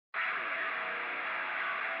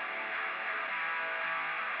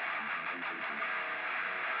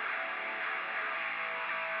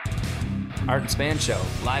Art and Span Show,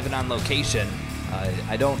 live and on location.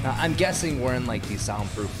 I'm guessing we're in like these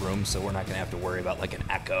soundproof rooms, so we're not going to have to worry about like an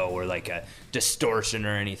echo or like a distortion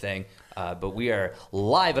or anything. But we are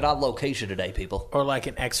live and on location today, people. Or like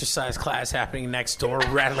an exercise class happening next door,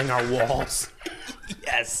 rattling our walls.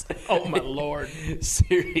 Yes. Oh, my Lord.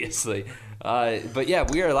 Seriously. But yeah,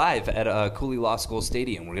 we are live at Cooley Law School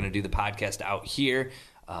Staduim. We're going to do the podcast out here.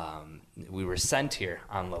 We were sent here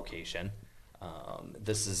on location.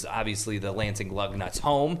 This is obviously the Lansing Lugnuts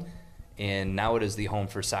home, and now it is the home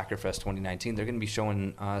for Soccer Fest 2019. They're going to be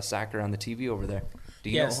showing soccer on the TV over there.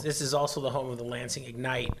 Yes, this is also the home of the Lansing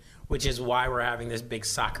Ignite, which is why we're having this big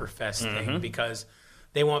Soccer Fest thing, because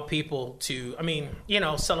they want people to,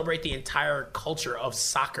 celebrate the entire culture of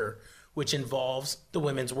soccer, which involves the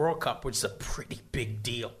Women's World Cup, which is a pretty big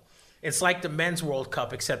deal. It's like the Men's World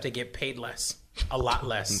Cup, except they get paid less. A lot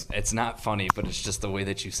less. It's not funny, but it's just the way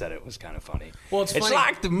that you said it was kind of funny. Well, it's funny. It's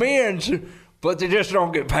like the men's, but they just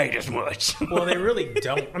don't get paid as much. Well, they really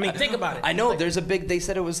don't. I mean, think about it. I know. Like, there's a big, they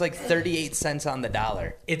said it was like 38 cents on the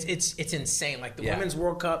dollar. It's insane. Like the Women's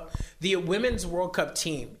World Cup, the Women's World Cup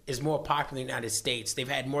team is more popular in the United States. They've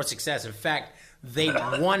had more success. In fact, they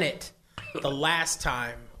won it the last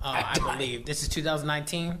time, I believe. This is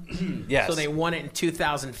 2019? Yes. So they won it in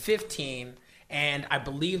 2015. And I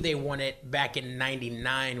believe they won it back in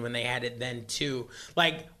 99 when they had it then too.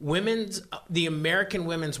 Like the American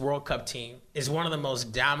Women's World Cup team is one of the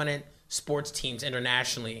most dominant sports teams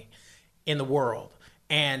internationally in the world.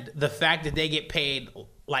 And the fact that they get paid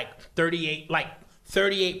like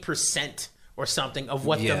 38% or something of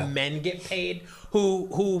what the men get paid,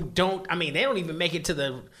 who don't, they don't even make it to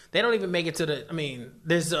the,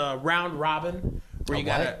 there's a round robin where you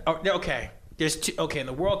there's two, in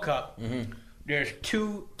the World Cup, there's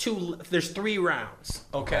there's 3 rounds,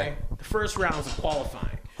 okay? The first round is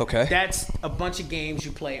qualifying. Okay. That's a bunch of games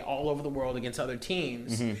you play all over the world against other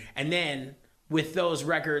teams. And then with those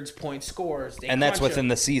records, points, scores, and that's within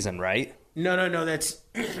the season, right? No, that's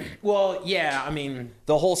well, yeah,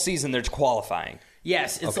 the whole season there's qualifying.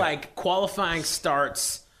 Yes, it's like qualifying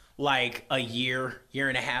starts like a year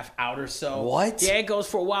and a half out or so. What? Yeah, it goes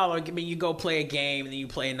for a while. Like, you go play a game, and then you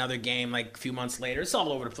play another game like a few months later. It's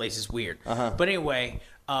all over the place. It's weird. But anyway,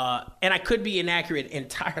 and I could be inaccurate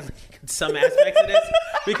entirely in some aspects of this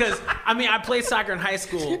because, I played soccer in high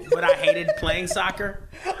school, but I hated playing soccer.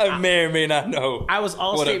 I may or may not know. I was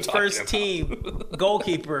All-State first team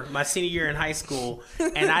goalkeeper my senior year in high school,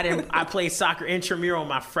 and I played soccer intramural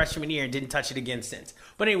my freshman year and didn't touch it again since.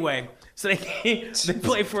 But anyway, so they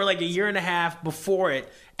played for like a year and a half before it,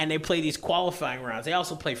 and they play these qualifying rounds. They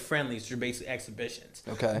also play friendlies, which are basically exhibitions.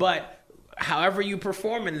 Okay. But however you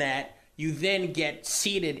perform in that, you then get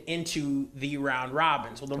seeded into the round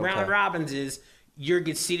robins. Well, the round robins is you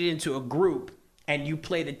get seeded into a group, and you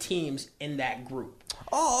play the teams in that group.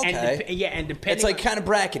 Oh, okay. And depending, it's like kind of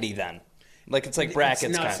brackety then. Like it's like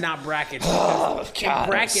brackets. It's not brackets. Oh God,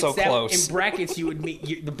 brackets, so close. In brackets, you would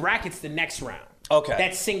meet the brackets the next round. Okay.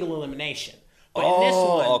 That's single elimination. But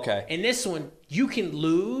in this one, you can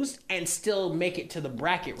lose and still make it to the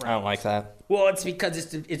bracket round. I don't like that. Well, it's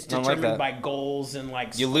because it's determined by goals and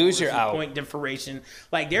like you lose, you're out. Point differentiation.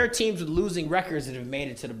 Like there are teams with losing records that have made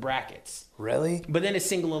it to the brackets. Really? But then it's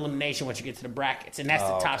single elimination once you get to the brackets, and that's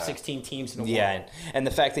the top 16 teams in the world. Yeah, and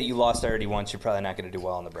the fact that you lost already once, you're probably not going to do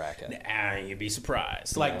well in the bracket. You'd be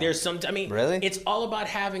surprised. Like there's some. Really? It's all about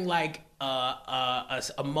having like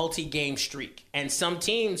a multi-game streak, and some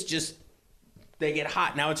teams just. They get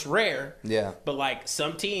hot. Now, it's rare. Yeah. But, like,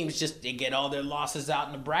 some teams they get all their losses out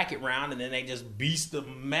in the bracket round, and then they just beast the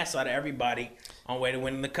mess out of everybody on way to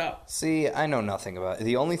winning the cup. See, I know nothing about it.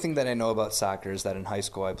 The only thing that I know about soccer is that in high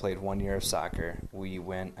school I played 1 year of soccer. We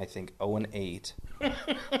went, I think, 0-8.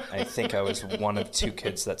 I think I was one of 2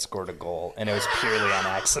 kids that scored a goal, and it was purely on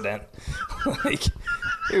accident. Like,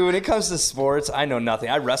 when it comes to sports, I know nothing.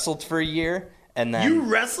 I wrestled for a year. And then you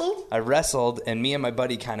wrestled? I wrestled, and me and my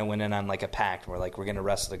buddy kind of went in on like a pact. We're like, we're going to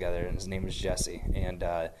wrestle together, and his name was Jesse. And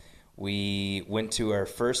we went to our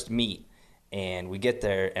first meet, and we get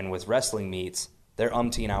there, and with wrestling meets, they're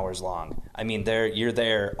umpteen hours long. You're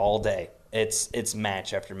there all day. It's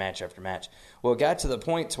match after match after match. Well, it got to the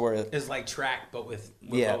point to where it's like track, but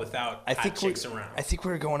without chicks around. I think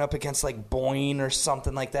we were going up against like Boyne or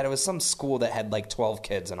something like that. It was some school that had like 12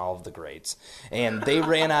 kids in all of the grades, and they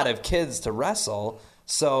ran out of kids to wrestle.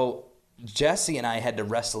 So Jesse and I had to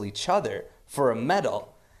wrestle each other for a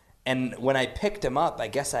medal. And when I picked him up, I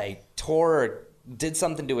guess I did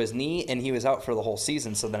something to his knee, and he was out for the whole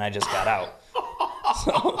season. So then I just got out.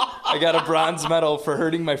 So I got a bronze medal for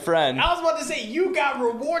hurting my friend. I was about to say, you got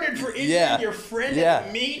rewarded for injuring your friend at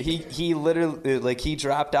the meet? He literally, like, he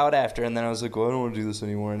dropped out after, and then I was like, well, I don't want to do this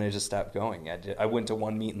anymore, and I just stopped going. I went to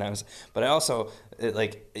one meet, and but I also,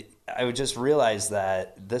 I would just realize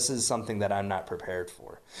that this is something that I'm not prepared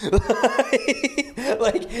for.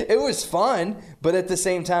 Like, it was fun, but at the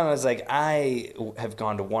same time, I was like, I have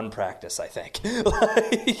gone to one practice, I think,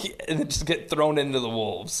 and then just get thrown into the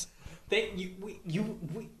wolves.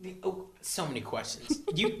 So many questions.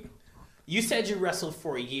 You said you wrestled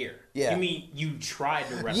for a year. Yeah. You mean you tried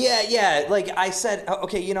to wrestle? Yeah. Like I said,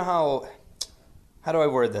 okay, you know how do I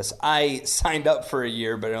word this? I signed up for a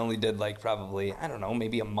year, but I only did like probably, I don't know,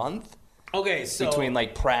 maybe a month. Okay, so between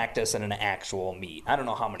like practice and an actual meet. I don't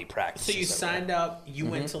know how many practices. So you signed up, you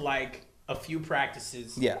went to like a few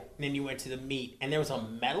practices. Yeah. And then you went to the meet, and there was a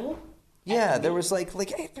medal? Yeah, there was like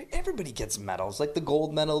everybody gets medals, like the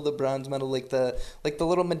gold medal, the bronze medal, like the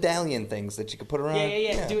little medallion things that you could put around.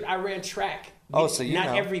 Yeah. Dude, I ran track. Oh, so you not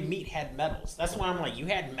know. every meet had medals. That's why I'm like, you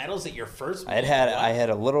had medals at your first meet? I had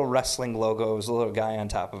a little wrestling logo. It was a little guy on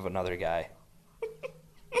top of another guy.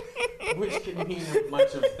 Which can mean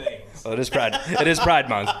much of things. Well, it is Pride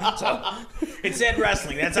Month. So. It said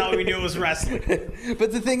wrestling. That's how we knew it was wrestling.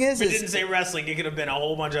 But the thing is, if it didn't say wrestling, it could have been a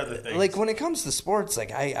whole bunch of other things. Like, when it comes to sports,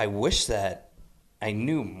 like, I wish that I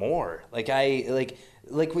knew more.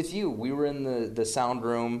 Like with you, we were in the sound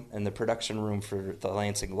room and the production room for the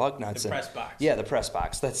Lansing Lugnuts. The press box. Yeah, the press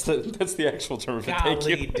box. That's the actual term of it. Thank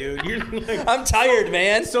you. Dude. You're like, I'm tired,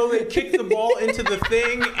 man. So they kick the ball into the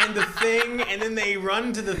thing, and then they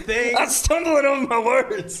run to the thing. I'm stumbling over my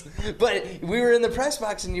words. But we were in the press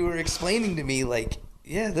box, and you were explaining to me, like,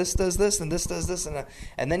 yeah, this does this, and this does this.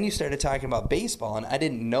 And then you started talking about baseball, and I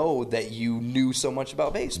didn't know that you knew so much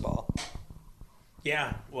about baseball.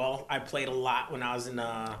 Yeah, well, I played a lot when I was in.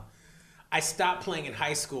 I stopped playing in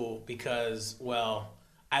high school because, well,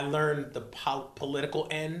 I learned the political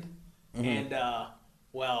end, and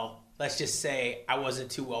let's just say I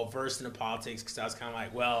wasn't too well versed in the politics because I was kind of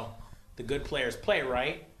like, well, the good players play,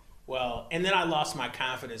 right? Well, and then I lost my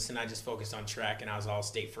confidence and I just focused on track, and I was all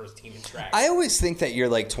state first team in track. I always think that you're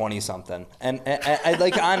like 20-something. And I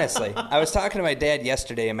like, honestly, I was talking to my dad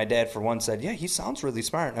yesterday, and my dad for one said, yeah, he sounds really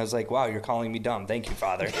smart. And I was like, wow, you're calling me dumb. Thank you,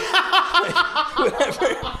 Father.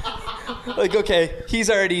 Like, okay, he's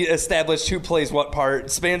already established who plays what part,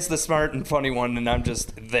 spans the smart and funny one, and I'm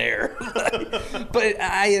just there. But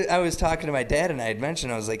I was talking to my dad, and I had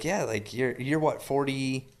mentioned, I was like, yeah, like, you're what,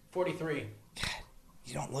 40? 43.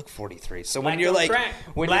 You don't look 43. So Black when you're like, crack.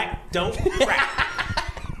 Black don't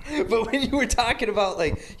crack. But when you were talking about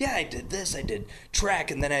like, yeah, I did this, I did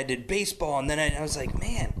track, and then I did baseball, and then I was like,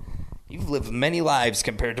 man, you've lived many lives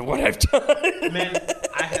compared to what I've done. Man,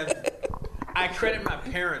 I credit my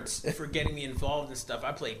parents for getting me involved in stuff.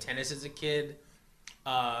 I played tennis as a kid.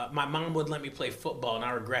 My mom wouldn't let me play football, and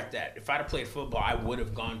I regret that. If I'd have played football, I would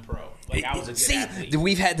have gone pro. Like, I was a good athlete.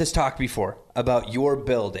 We've had this talk before about your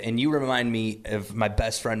build, and you remind me of my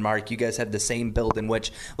best friend Mark. You guys have the same build in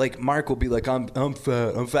which, like, Mark will be like, I'm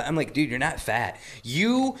fat. I'm like, dude, you're not fat.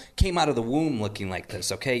 You came out of the womb looking like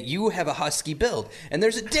this, okay? You have a husky build, and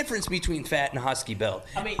there's a difference between fat and husky build.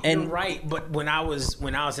 I mean, you're right, but when I was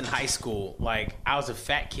in high school, like, I was a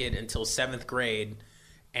fat kid until 7th grade.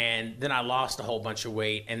 And then I lost a whole bunch of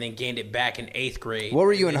weight, and then gained it back in 8th grade. What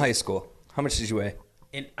were you in high school? How much did you weigh?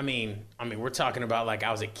 And I mean, we're talking about like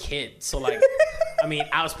I was a kid. So like,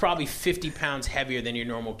 I was probably 50 pounds heavier than your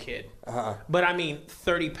normal kid. Uh-huh. But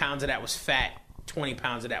 30 pounds of that was fat. 20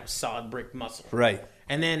 pounds of that was solid brick muscle. Right.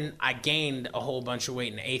 And then I gained a whole bunch of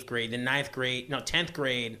weight in 8th grade. Then 10th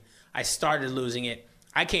grade, I started losing it.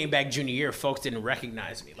 I came back junior year. Folks didn't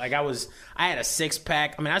recognize me. Like I had a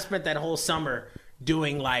 6-pack. I spent that whole summer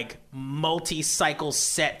doing like multi-cycle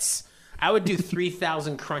sets. I would do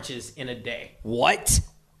 3,000 crunches in a day. What?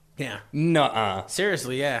 Yeah. Nuh-uh.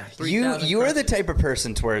 Seriously, yeah. You are the type of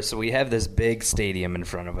person to where, so we have this big stadium in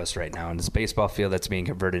front of us right now, and this baseball field that's being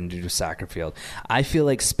converted into a soccer field. I feel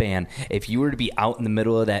like, Span, if you were to be out in the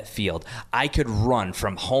middle of that field, I could run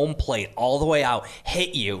from home plate all the way out,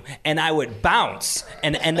 hit you, and I would bounce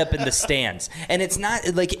and end up in the stands. And it's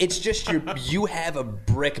not, like, it's just you have a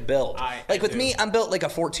brick build. With me, I'm built like a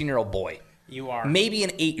 14-year-old boy. You are. Maybe an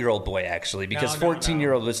 8-year-old boy, actually, because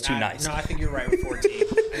 14-year-old was too nice. No, I think you're right with 14.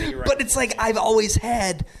 But it's like I've always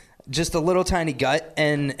had just a little tiny gut,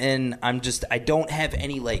 and I don't have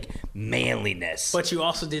any, like, manliness. But you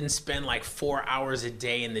also didn't spend, like, 4 hours a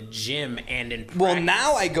day in the gym and in practice. Well,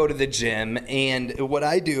 now I go to the gym, and what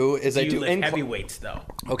I do is I do lift heavy weights, though.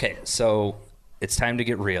 Okay, so it's time to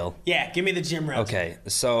get real. Yeah, give me the gym reps. Okay,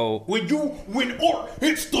 so When Art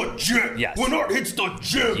hits the gym, Yes. when Art hits the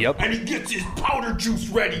gym, Yep. and he gets his powder juice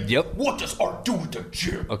ready, Yep. what does Art do at the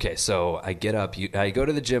gym? okay, so I get up. I go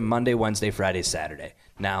to the gym Monday, Wednesday, Friday, Saturday.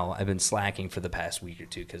 Now I've been slacking for the past week or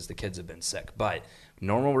two because the kids have been sick. But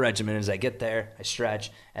normal regimen is I get there, I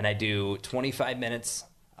stretch, and I do 25 minutes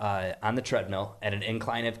on the treadmill at an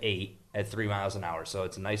incline of 8 at 3 miles an hour. So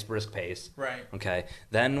it's a nice brisk pace. Right. Okay.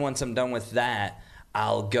 Then once I'm done with that,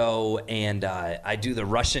 I'll go and I do the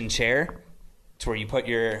Russian chair. It's where you put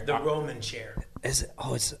your The Roman chair. Is it?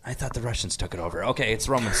 Oh, it's. I thought the Russians took it over. Okay, it's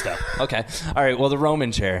Roman stuff. Okay, all right. Well, the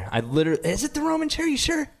Roman chair. Is it the Roman chair? You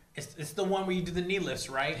sure? It's the one where you do the knee lifts,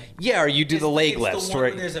 right? Yeah, or you do the leg lifts. It's the one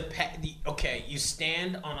Right? where there's okay, you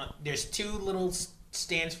stand on there's 2 little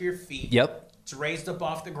stands for your feet. Yep. It's raised up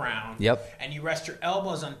off the ground. Yep. And you rest your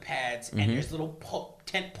elbows on pads, and there's little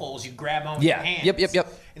tent poles you grab on with Yeah. your hands. Yep.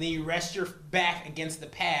 And then you rest your back against the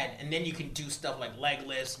pad, and then you can do stuff like leg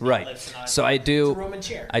lifts, knee Right. lifts, and all that. So I do. It's a Roman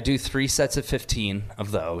chair. I do 3 sets of 15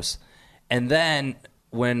 of those, and then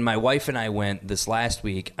when my wife and I went this last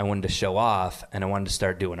week, I wanted to show off, and I wanted to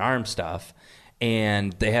start doing arm stuff.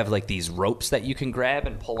 And they have like these ropes that you can grab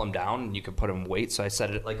and pull them down, and you can put them weight. So I set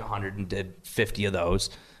it at like 100 and did 50 of those.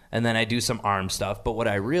 And then I do some arm stuff. But what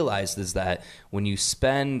I realized is that when you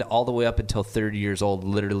spend all the way up until 30 years old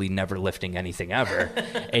literally never lifting anything ever,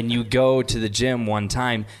 and you go to the gym one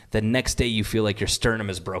time, the next day you feel like your sternum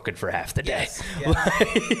is broken for half the day. Yes.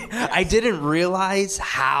 I didn't realize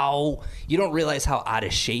you don't realize how out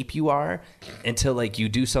of shape you are until like you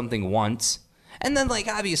do something once. And then, like,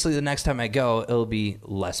 obviously the next time I go, it'll be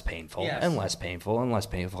less painful and less painful and less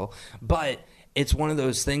painful. But it's one of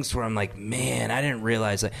those things where I'm like, man, I didn't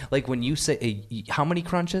realize that. Like when you say, how many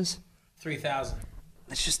crunches? 3,000.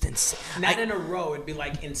 That's just insane. Not in a row. It'd be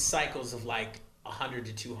like in cycles of like 100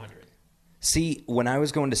 to 200. See, when I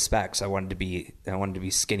was going to specs, I wanted to be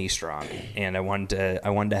skinny strong, and I wanted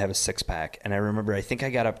to have a 6-pack. And I remember, I think I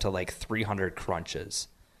got up to like 300 crunches.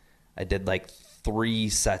 I did like 3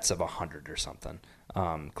 sets of 100 or something.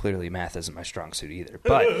 Clearly, math isn't my strong suit either.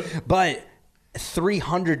 But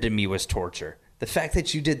 300 to me was torture. The fact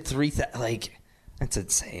that you did 3,000, like, that's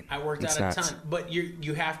insane. I worked It's out a nuts. ton, but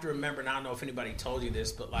you have to remember, and I don't know if anybody told you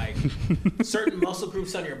this, but like certain muscle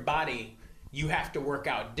groups on your body, you have to work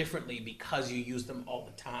out differently because you use them all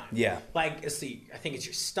the time. Yeah. Like, I think it's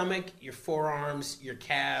your stomach, your forearms, your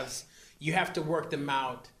calves. You have to work them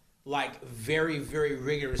out like very, very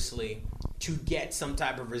rigorously to get some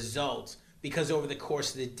type of result because over the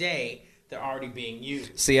course of the day, they're already being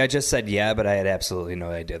used. See, I just said yeah, but I had absolutely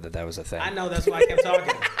no idea that was a thing. I know, that's why I kept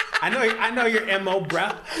talking. I know your MO,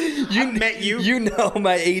 bro. I met you. You know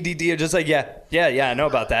my ADD are just like, yeah, I know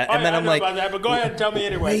about that. And then I'm like, about that, but go ahead and tell me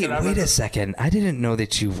anyway. wait a second. I didn't know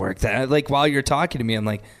that you worked that. Like, while you're talking to me, I'm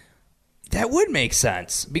like, that would make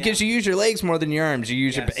sense because you use your legs more than your arms. You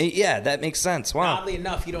use that makes sense. Wow. Oddly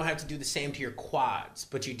enough, you don't have to do the same to your quads,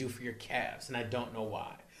 but you do for your calves, and I don't know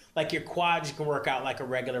why. Like your quads, you can work out like a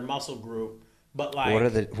regular muscle group, but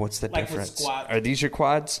like what's the like difference? With squats, are these your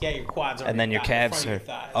quads? Yeah, your quads are. And then your calves are are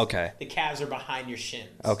thighs. okay. The calves are behind your shins.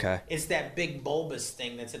 Okay. It's that big bulbous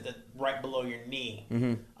thing that's at the right below your knee,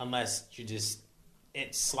 unless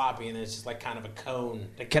it's sloppy and it's just like kind of a cone.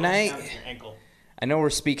 That Can goes I- down to your ankle. I know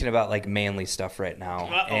we're speaking about like manly stuff right now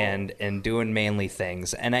and doing manly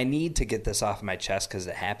things, and I need to get this off my chest because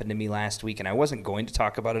it happened to me last week, and I wasn't going to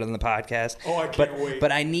talk about it on the podcast. Oh, I can't wait.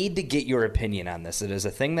 But I need to get your opinion on this. It is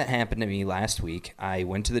a thing that happened to me last week. I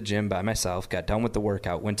went to the gym by myself, got done with the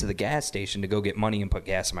workout, went to the gas station to go get money and put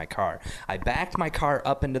gas in my car. I backed my car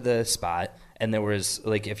up into the spot, and there was,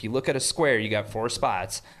 like, if you look at a square, you got 4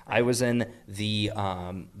 spots. I was in the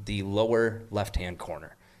lower left-hand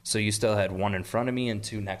corner. So you still had 1 in front of me and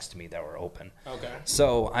 2 next to me that were open. Okay.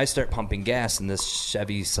 So I start pumping gas, and this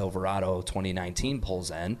Chevy Silverado 2019 pulls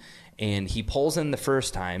in, and he pulls in the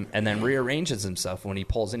first time and then rearranges himself. When he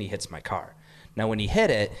pulls in, he hits my car. Now, when he hit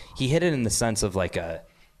it in the sense of like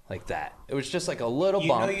that. It was just like a little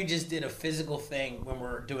bump. You know, you just did a physical thing when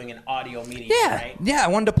we're doing an audio meeting, Yeah, right? yeah. I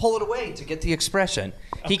wanted to pull it away to get the expression.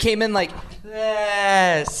 He came in like,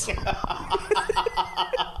 yes.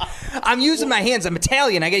 I'm using my hands. I'm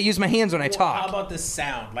Italian. I got to use my hands when I talk. How about the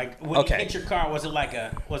sound? Like when you hit your car, was it like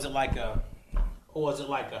a?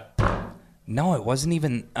 No, it wasn't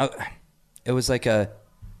even. It was like a.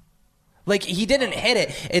 Like, he didn't hit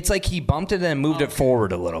it. It's like he bumped it and moved it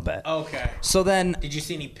forward a little bit. Okay. So then. Did you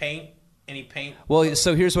see any paint? Any paint? Well,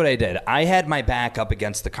 so here's what I did. I had my back up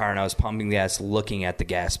against the car, and I was pumping gas, looking at the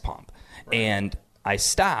gas pump. Right. And I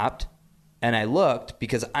stopped, and I looked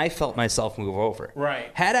because I felt myself move over.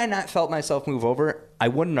 Right. Had I not felt myself move over, I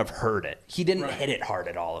wouldn't have heard it. He didn't hit it hard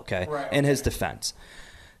at all, okay? In his defense.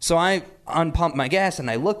 So I unpump my gas and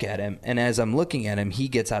I look at him, and as I'm looking at him, he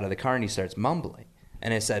gets out of the car and he starts mumbling.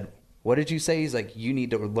 And I said, "What did you say?" He's like, "You need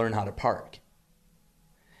to learn how to park."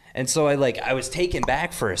 And so I was taken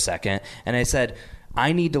back for a second, and I said,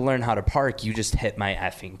 "I need to learn how to park. You just hit my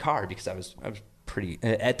effing car," because I was pretty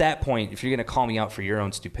at that point. If you're going to call me out for your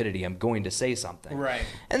own stupidity, I'm going to say something. Right.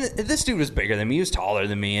 And this dude was bigger than me. He was taller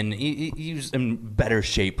than me, and he was in better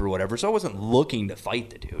shape or whatever. So I wasn't looking to fight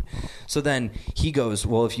the dude. So then he goes,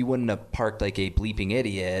 "Well, if you wouldn't have parked like a bleeping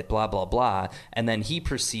idiot, blah blah blah," and then he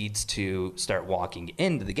proceeds to start walking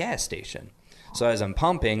into the gas station. So as I'm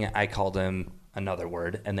pumping, I called him another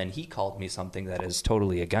word, and then he called me something that is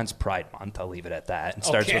totally against Pride Month. I'll leave it at that. It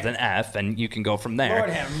starts with an F, and you can go from there. Lord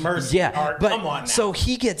have mercy. Yeah, Art, but come on now. so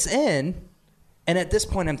he gets in, and at this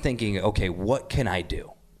point I'm thinking, okay, what can I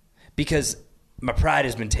do? Because my pride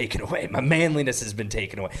has been taken away. My manliness has been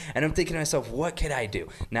taken away. And I'm thinking to myself, what could I do?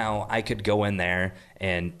 Now, I could go in there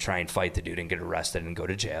and try and fight the dude and get arrested and go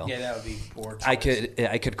to jail. Yeah, that would be poor choice.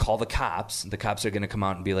 I could call the cops. The cops are going to come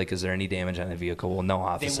out and be like, "Is there any damage on the vehicle?" Well, no,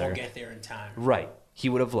 officer. They won't get there in time. Right. He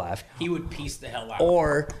would have left. He would piece the hell out.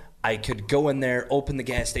 Or I could go in there, open the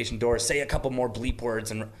gas station door, say a couple more bleep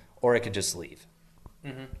words, or I could just leave.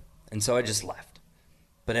 Mm-hmm. And so I just left.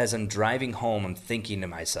 But as I'm driving home, I'm thinking to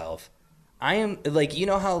myself, I am, like, you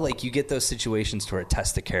know how, like, you get those situations to where it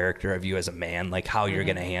tests the character of you as a man, like how you're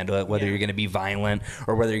going to handle it, whether you're going to be violent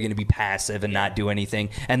or whether you're going to be passive and not do anything.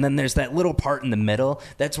 And then there's that little part in the middle.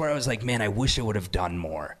 That's where I was like, man, I wish I would have done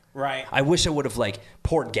more. Right. I wish I would have, like,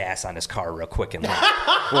 poured gas on his car real quick and left.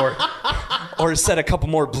 or said a couple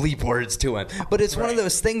more bleep words to him. But it's one of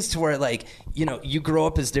those things to where, like, you know, you grow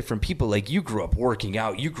up as different people. Like, you grew up working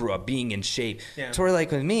out. You grew up being in shape. Yeah. To where,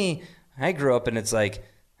 like, with me, I grew up and it's like,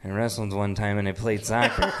 I wrestled one time and I played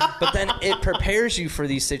soccer. But then it prepares you for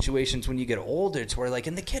these situations when you get older to where, like,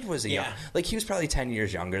 and the kid was like, he was probably 10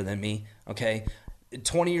 years younger than me, okay?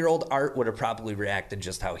 20-year-old Art would have probably reacted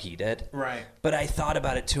just how he did. Right. But I thought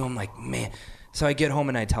about it too. I'm like, man. So I get home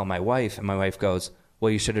and I tell my wife, and my wife goes, "Well,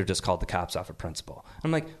 you should have just called the cops off a principal." I'm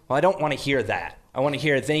like, well, I don't want to hear that. I want to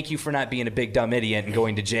hear, "Thank you for not being a big dumb idiot and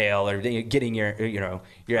going to jail or getting your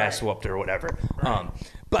ass whooped or whatever." Right.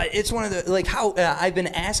 But it's one of the, like, how I've been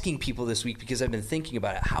asking people this week because I've been thinking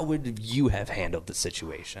about it. How would you have handled the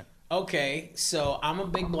situation? Okay, so I'm a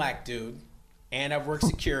big black dude, and I've worked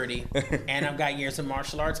security, and I've got years of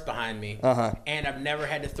martial arts behind me, and I've never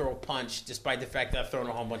had to throw a punch, despite the fact that I've thrown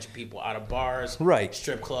a whole bunch of people out of bars,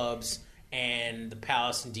 strip clubs, and the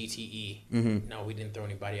Palace and DTE. Mm-hmm. No, we didn't throw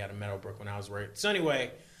anybody out of Meadowbrook when I was raped. So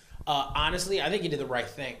anyway, honestly, I think you did the right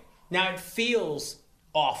thing. Now, it feels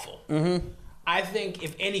awful. Mm-hmm. I think,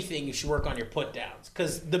 if anything, you should work on your put downs.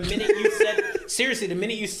 Because the minute you said, seriously, the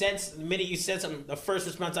minute you said something, the first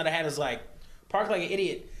response I had is like, "Park like an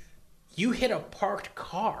idiot." You hit a parked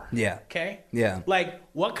car. Yeah. Okay? Yeah. Like,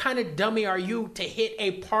 what kind of dummy are you to hit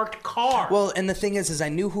a parked car? Well, and the thing is I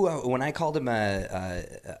knew when I called him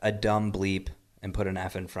a dumb bleep and put an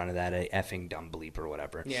F in front of that, a effing dumb bleep or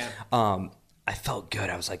whatever. Yeah. I felt good.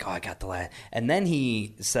 I was like, oh, I got the last. And then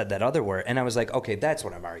he said that other word, and I was like, okay, that's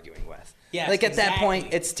what I'm arguing with. Yeah, like at that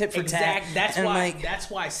point, it's tit for tat. That's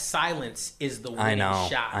why silence is the winning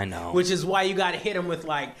shot. I know. Which is why you got to hit him with,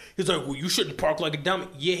 like, he's like, "Well, you shouldn't park like a dummy."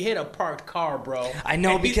 You hit a parked car, bro. I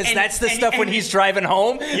know, because that's the stuff when he's driving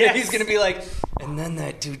home. Yes. He's gonna be like, and then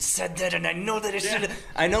that dude said that, and I know that I should. Yeah.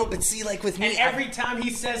 I know, but see, like with me, and every time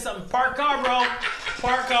he says something, "Park car, bro.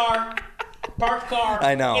 Park car." Parked car.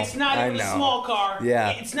 I know. It's not even a small car. Yeah.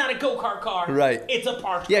 It's not a go-kart car. Right. It's a parked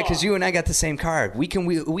car. Yeah, because you and I got the same car. We can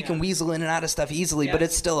weasel in and out of stuff easily, but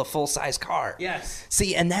it's still a full-size car. Yes.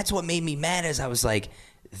 See, and that's what made me mad is I was like,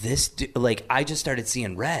 I just started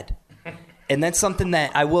seeing red. And that's something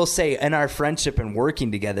that I will say in our friendship and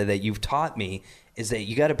working together that you've taught me is that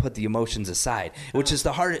you got to put the emotions aside, which is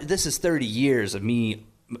the hard. This is 30 years of me.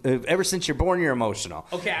 Ever since you're born, you're emotional.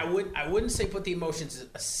 Okay, I wouldn't say put the emotions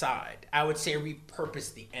aside. I would say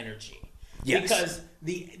repurpose the energy. Yes. Because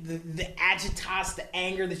the agitas, the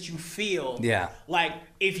anger that you feel, like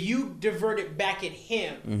if you divert it back at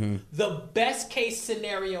him, the best case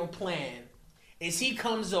scenario plan is he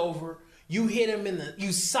comes over, you hit him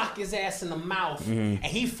you sock his ass in the mouth, and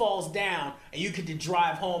he falls down, and you get to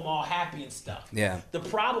drive home all happy and stuff. Yeah. The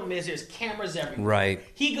problem is there's cameras everywhere. Right.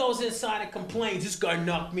 He goes inside and complains, "This guy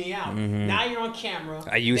knocked me out." Now you're on camera.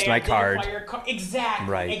 I used my card. Exactly.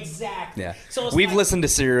 Right. Exactly. Yeah. So we've listened to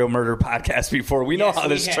serial murder podcasts before. We know how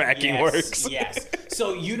this tracking works. Yes.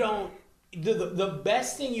 So you don't. The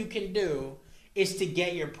best thing you can do is to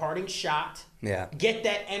get your parting shot. Yeah. Get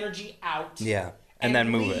that energy out. Yeah. and then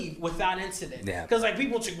move leave it without incident. Yeah. Because like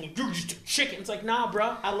people say, well, you're just a chicken. It's like, nah,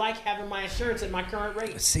 bro. I like having my insurance at my current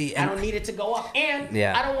rate. See, I don't need it to go up, and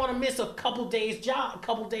I don't want to miss a couple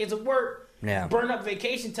days of work. Yeah. Burn up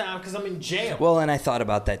vacation time because I'm in jail. Well, and I thought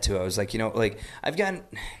about that too. I was like, like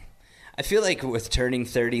I feel like with turning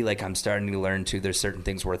 30, like I'm starting to learn too, there's certain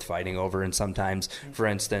things worth fighting over. And sometimes, for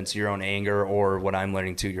instance, your own anger or what I'm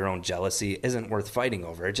learning too, your own jealousy isn't worth fighting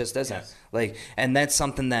over. It just isn't. Yes. Like, and that's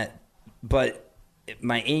something but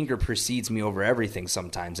my anger precedes me over everything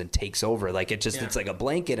sometimes and takes over. Like it's like a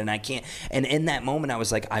blanket and I can't. And in that moment, I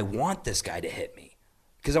was like, I want this guy to hit me.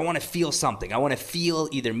 Because I want to feel something. I want to feel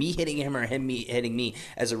either me hitting him or him hitting me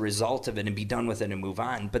as a result of it and be done with it and move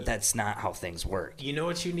on. But that's not how things work. You know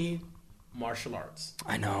what you need? Martial arts.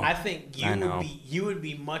 I know. I think you would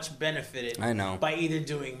be much benefited by either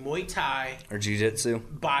doing Muay Thai or Jiu-Jitsu,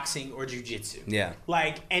 boxing or Jiu-Jitsu. Yeah.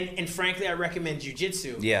 Like and frankly I recommend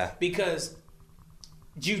Jiu-Jitsu. Yeah. Because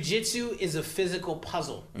Jiu-Jitsu is a physical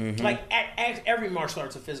puzzle. Mm-hmm. Like every martial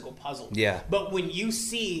art's a physical puzzle. Yeah. But when you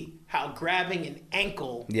see how grabbing an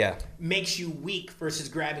ankle makes you weak versus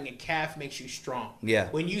grabbing a calf makes you strong. Yeah.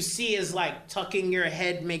 When you see is like tucking your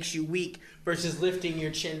head makes you weak versus lifting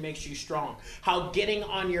your chin makes you strong. How getting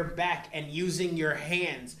on your back and using your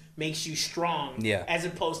hands makes you strong. Yeah. As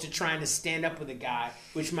opposed to trying to stand up with a guy,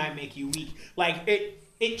 which might make you weak. Like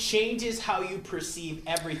it changes how you perceive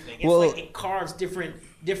everything. It's like it carves different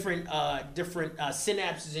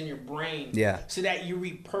synapses in your brain so that you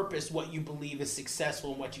repurpose what you believe is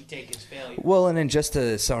successful and what you take as failure. Well, and then just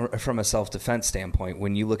from a self-defense standpoint,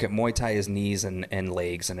 when you look at Muay Thai as knees and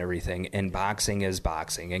legs and everything, and boxing is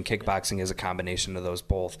boxing, and kickboxing is a combination of those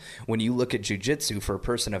both. When you look at jiu-jitsu, for a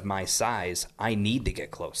person of my size, I need to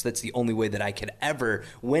get close. That's the only way that I could ever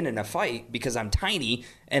win in a fight because I'm tiny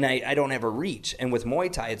and I don't have a reach. And with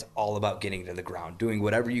Muay Thai, it's all about getting to the ground, doing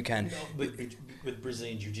whatever you can. With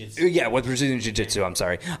Brazilian Jiu-Jitsu. Yeah, with Brazilian Jiu-Jitsu, I'm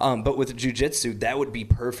sorry. But with Jiu-Jitsu, that would be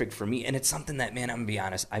perfect for me. And it's something that, man, I'm going to be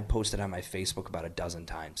honest, I posted on my Facebook about a dozen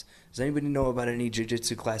times. Does anybody know about any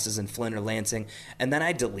Jiu-Jitsu classes in Flint or Lansing? And then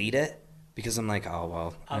I delete it because I'm like, oh,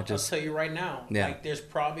 well. I'll tell you right now. Yeah. Like, there's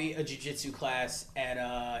probably a Jiu-Jitsu class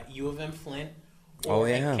at U of M Flint. Or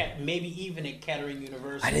maybe even at Kettering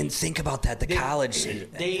University. I didn't think about that. College.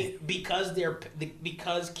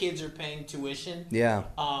 Because kids are paying tuition. Yeah.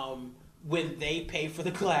 When they pay for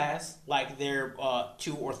the class, like their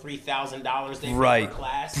 $2,000 or $3,000 they pay for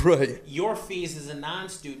class. Right. Your fees as a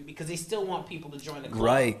non-student because they still want people to join the club.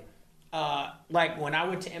 Right. Like when I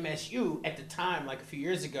went to MSU at the time, like a few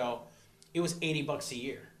years ago, it was $80 a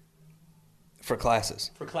year for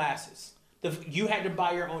classes. You had to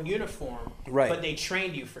buy your own uniform, but they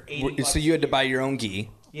trained you for $80. So you had to buy your own gi.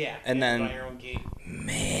 Yeah, and then buy your own gi.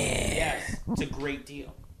 Man, yes, it's a great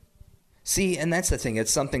deal. See, and that's the thing.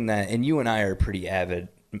 It's something that, and you and I are pretty avid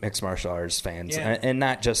mixed martial arts fans, and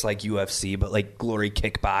not just like UFC, but like Glory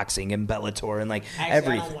Kickboxing and Bellator and like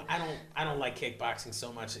everything. I don't like kickboxing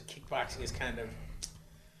so much. Kickboxing is kind of.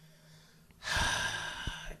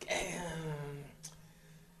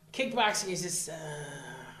 Kickboxing is just.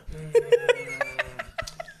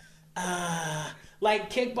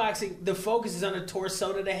 Like kickboxing, the focus is on the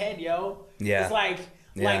torso to the head, yo. Yeah. It's like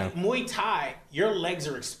Muay Thai, your legs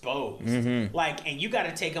are exposed. Mm-hmm. Like, and you got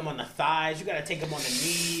to take them on the thighs. You got to take them on the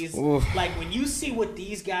knees. Oof. Like when you see what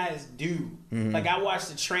these guys do, like I watched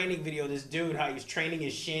the training video of this dude, how he was training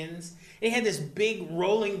his shins. And he had this big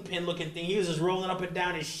rolling pin looking thing. He was just rolling up and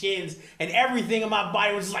down his shins, and everything in my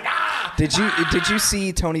body was just like, ah! Did you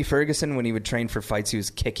see Tony Ferguson when he would train for fights? He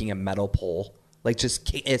was kicking a metal pole, like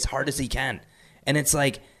just as hard as he can, and it's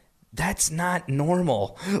like that's not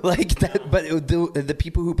normal. Like that, but the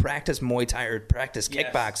people who practice Muay Thai or practice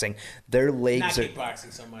kickboxing, their legs not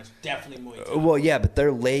kickboxing so much, definitely Muay Thai. Well, yeah, but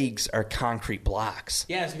their legs are concrete blocks.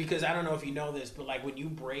 Yes, because I don't know if you know this, but like when you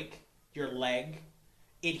break your leg,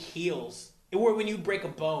 it heals. Or when you break a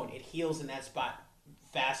bone, it heals in that spot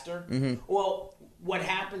faster. Mm-hmm. Well, what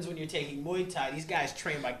happens when you're taking Muay Thai, these guys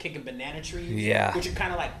train by kicking banana trees, which are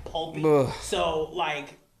kind of like pulpy. Ugh. So,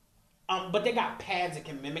 like, but they got pads that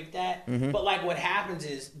can mimic that. Mm-hmm. But, like, what happens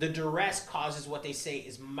is the duress causes what they say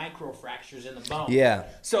is microfractures in the bone. Yeah.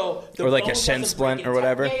 So the or like a shin splint or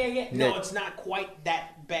whatever. Yeah. No, it's not quite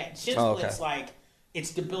that bad. Shin splint's like,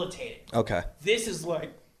 it's debilitating. Okay. This is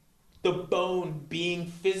like the bone being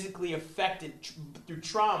physically affected through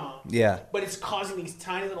trauma. Yeah. But it's causing these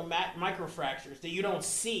tiny little microfractures that you don't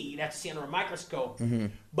see. You have to see under a microscope. Mm-hmm.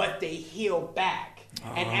 But they heal back.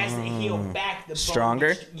 And as they heal back, the bone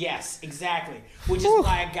stronger? Yes, exactly. Which is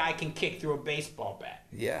why a guy can kick through a baseball bat.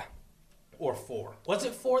 Yeah. Or 4. Was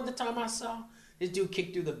it 4 the time I saw? This dude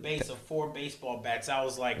kicked through the base of 4 baseball bats. I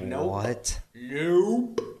was like, nope. What?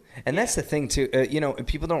 Nope. And that's the thing too.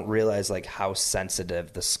 People don't realize like how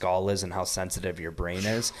sensitive the skull is and how sensitive your brain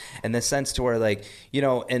is, in the sense to where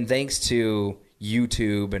and thanks to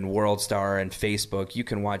YouTube and WorldStar and Facebook, you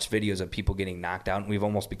can watch videos of people getting knocked out, and we've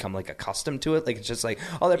almost become like accustomed to it. Like it's just like,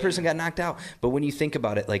 oh, that person got knocked out. But when you think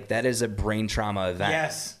about it, like that is a brain trauma event.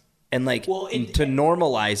 Yes. And to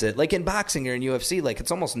normalize it, like in boxing or in UFC, like it's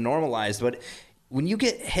almost normalized. But when you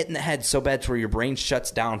get hit in the head so bad to where your brain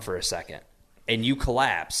shuts down for a second and you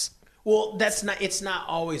collapse. Well, it's not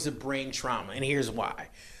always a brain trauma. And here's why.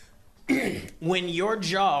 When your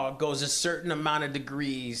jaw goes a certain amount of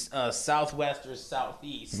degrees, southwest or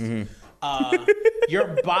southeast,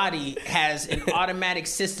 your body has an automatic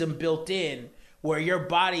system built in where your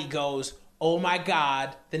body goes, oh my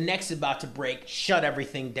God, the neck's about to break, shut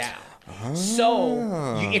everything down. Oh.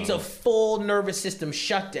 So it's a full nervous system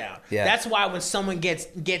shutdown. Yeah. That's why when someone gets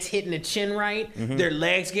hit in the chin right, their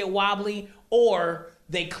legs get wobbly or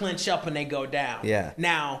they clench up and they go down. Yeah.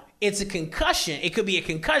 Now, it's a concussion. It could be a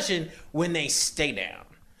concussion when they stay down.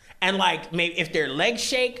 And like maybe if their legs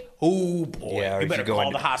shake, oh boy, you better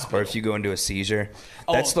call the hospital. Or if you go into a seizure,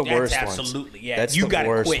 that's the worst one. Absolutely, yeah. That's you the gotta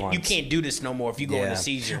worst quit. ones. You can't do this no more if you go into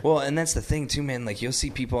seizure. Well, and that's the thing too, man. Like you'll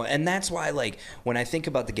see people, and that's why, like, when I think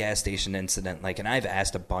about the gas station incident, like, and I've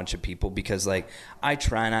asked a bunch of people because, like, I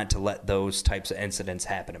try not to let those types of incidents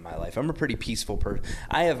happen in my life. I'm a pretty peaceful person.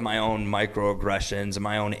 I have my own microaggressions and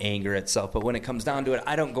my own anger itself, but when it comes down to it,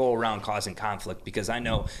 I don't go around causing conflict because I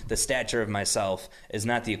know the stature of myself is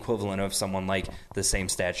not the equivalent of someone like the same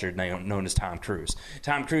stature known as Tom Cruise.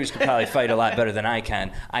 Tom Cruise could probably fight a lot better than I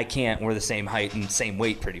can. I can't. We're the same height and same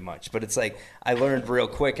weight pretty much. But it's like I learned real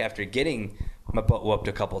quick after getting my butt whooped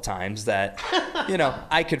a couple times that,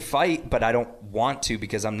 I could fight, but I don't want to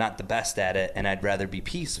because I'm not the best at it and I'd rather be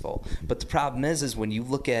peaceful. But the problem is when you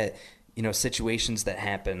look at, situations that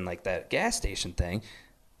happen like that gas station thing,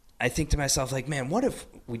 I think to myself, like, man, what if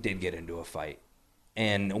we did get into a fight?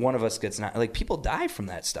 And one of us gets not like people die from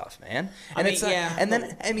that stuff, man. And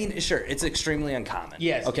sure, it's extremely uncommon.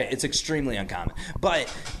 Yes. Okay, it's extremely uncommon. But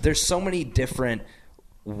there's so many different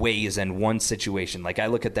ways in one situation. Like I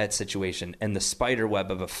look at that situation and the spider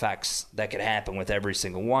web of effects that could happen with every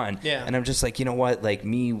single one. Yeah. And I'm just like, you know what? Like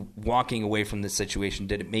me walking away from this situation,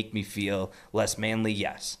 did it make me feel less manly?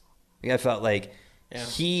 Yes. Like I felt like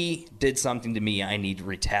he did something to me. I need to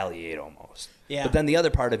retaliate almost. Yeah. But then the other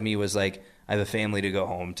part of me was like, I have a family to go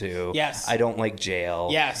home to. Yes. I don't like jail.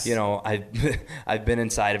 Yes. I've been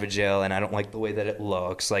inside of a jail and I don't like the way that it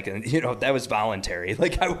looks. Like, that was voluntary.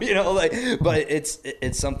 Like, but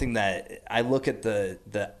it's something that I look at the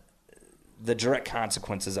direct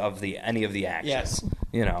consequences of any of the actions.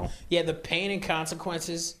 Yes. Yeah, the pain and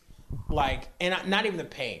consequences, like, and not even the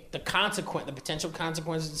pain, the potential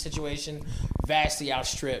consequences of the situation vastly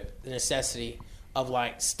outstrip the necessity of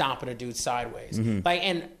like stomping a dude sideways. Like,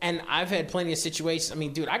 and I've had plenty of situations. I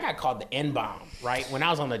mean, dude, I got called the N-bomb, right? When I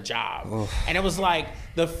was on the job. Oof. And it was like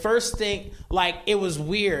the first thing, like, it was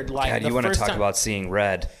weird. Like, God, you want to talk about seeing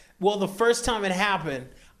red. Well, the first time it happened,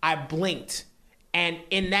 I blinked. And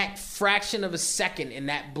in that fraction of a second, in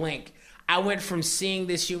that blink, I went from seeing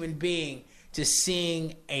this human being to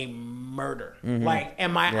seeing a murder. Like,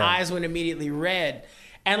 and my eyes went immediately red.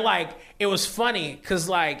 And like it was funny because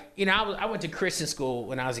like I went to Christian school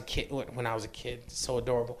when I was a kid. It's so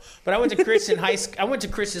adorable. But I went to Christian high school. I went to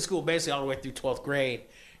Christian school basically all the way through 12th grade,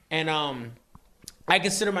 and I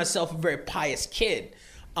consider myself a very pious kid.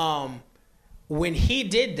 When he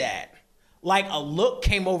did that, like a look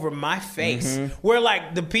came over my face where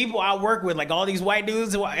like the people I work with, like all these white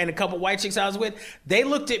dudes and a couple white chicks I was with, they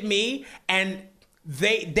looked at me and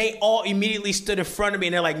they all immediately stood in front of me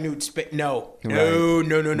and they're like, no.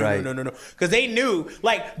 Because they knew,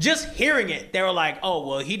 like, just hearing it, they were like, oh,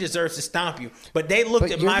 well, he deserves to stomp you. But they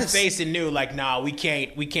looked at my face and knew, like, nah, we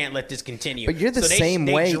can't let this continue. But you're the same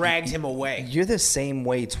way. They dragged him away. You're the same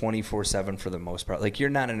way 24/7 for the most part. Like,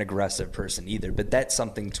 you're not an aggressive person either, but that's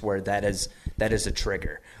something to where that is a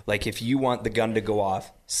trigger. Like, if you want the gun to go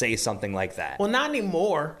off, say something like that. Well, not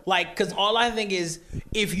anymore. Like, because all I think is,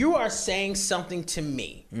 if you are saying something to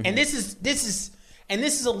me, and this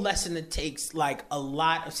is a lesson that takes like a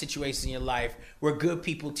lot of situations in your life where good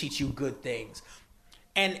people teach you good things.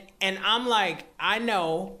 And I'm like, I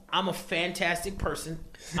know I'm a fantastic person.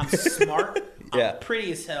 I'm smart. I'm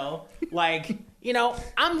pretty as hell. Like,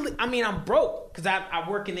 I'm broke because I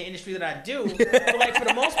work in the industry that I do. But like for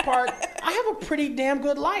the most part, I have a pretty damn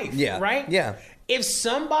good life. Yeah. Right? Yeah. If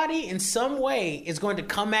somebody in some way is going to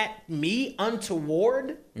come at me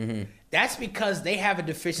untoward, that's because they have a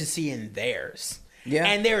deficiency in theirs. Yeah.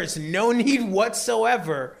 And there is no need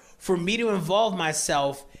whatsoever for me to involve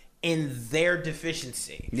myself in their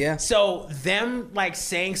deficiency. Yeah. So them like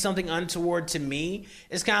saying something untoward to me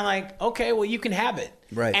is kind of like, okay, well, you can have it.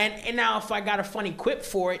 Right. And now if I got a funny quip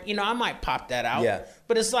for it, I might pop that out. Yeah.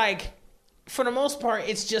 But it's like, for the most part,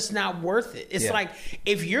 it's just not worth it. It's like,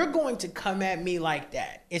 if you're going to come at me like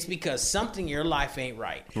that, it's because something in your life ain't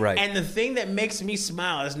right. Right. And the thing that makes me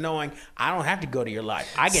smile is knowing I don't have to go to your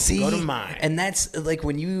life. I get to go to mine. And that's like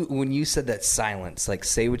when you said that silence, like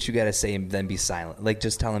say what you got to say and then be silent. Like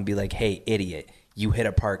just tell him, be like, hey, idiot, you hit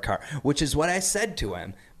a parked car, which is what I said to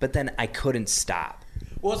him. But then I couldn't stop.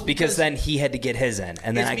 Well, it's because then he had to get his in,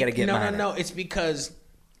 and then I got to get mine. No. It's because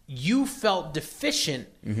you felt deficient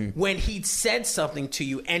when he said something to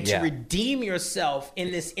you, and to redeem yourself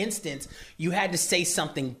in this instance, you had to say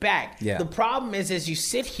something back. Yeah. The problem is, as you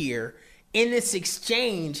sit here in this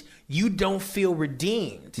exchange, you don't feel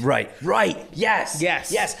redeemed. Right. Yes.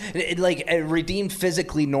 Like redeemed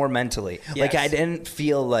physically nor mentally. Yes. Like I didn't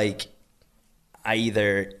feel like I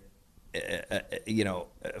either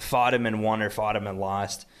fought him and won or fought him and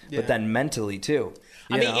lost, but then mentally too.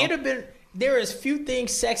 It'd have been. There is few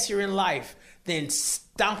things sexier in life than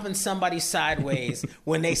stomping somebody sideways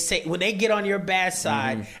when they get on your bad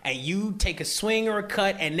side and you take a swing or a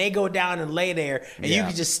cut and they go down and lay there and you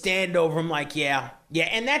can just stand over them like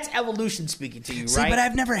and that's evolution speaking to you, right? See, but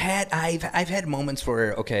I've had moments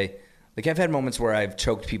where I've had moments where I've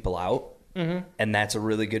choked people out, and that's a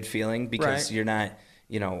really good feeling because you're not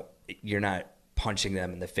punching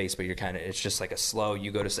them in the face, but it's just like a slow,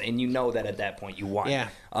 you go to, and that at that point you won. Yeah.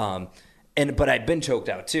 But I've been choked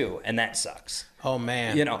out too, and that sucks. Oh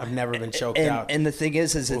man, I've never been choked out. And the thing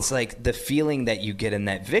is it's like the feeling that you get in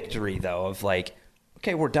that victory though of like,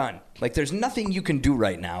 okay, we're done. Like there's nothing you can do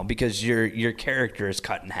right now because your character is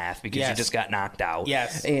cut in half because you just got knocked out.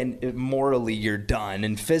 Yes. And morally you're done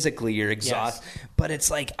and physically you're exhausted. Yes. But it's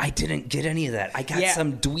like I didn't get any of that. I got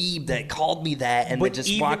some dweeb that called me that and they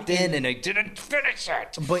just walked in and I didn't finish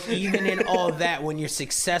it. But even in all that, when you're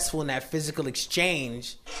successful in that physical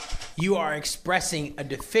exchange, you are expressing a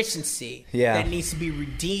deficiency that needs to be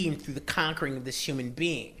redeemed through the conquering of this human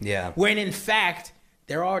being. Yeah. When in fact,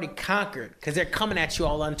 they're already conquered because they're coming at you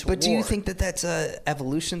all untoward. But do you think that that's a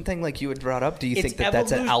evolution thing like you had brought up? Do you think that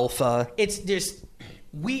that's an alpha?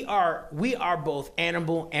 We are both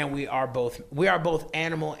animal and we are both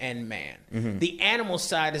animal and man. The animal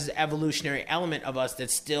side is the evolutionary element of us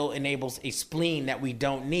that still enables a spleen that we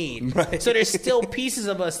don't need. Right. So there's still pieces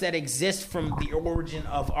of us that exist from the origin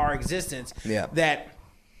of our existence that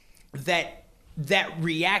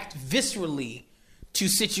react viscerally to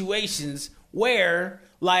situations where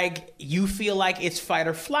like you feel like it's fight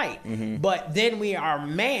or flight. But then we are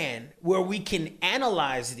man where we can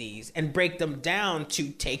analyze these and break them down to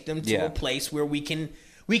take them to a place where we can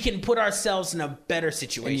put ourselves in a better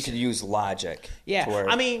situation. And you can use logic. Yeah.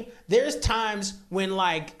 There's times when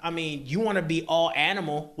you want to be all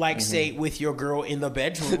animal, like say with your girl in the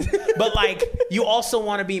bedroom, but like you also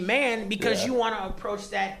want to be man because you want to approach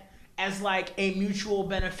that as like a mutual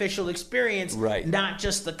beneficial experience, not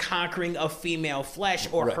just the conquering of female flesh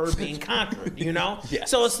or her being conquered,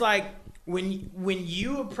 So it's like when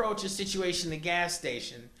you approach a situation in the gas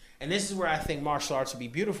station, and this is where I think martial arts would be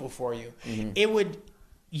beautiful for you,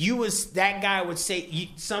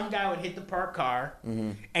 some guy would hit the parked car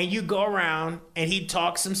and you go around and he'd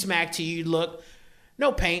talk some smack to you, you'd look,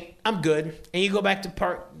 no paint, I'm good. And you go back to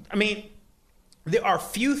park. There are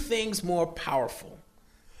few things more powerful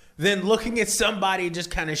than looking at somebody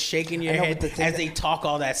just kind of shaking your head as they talk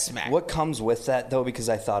all that smack. What comes with that, though, because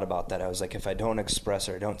I thought about that. I was like, if I don't express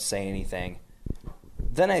or don't say anything,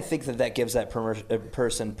 then I think that gives that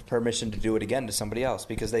person permission to do it again to somebody else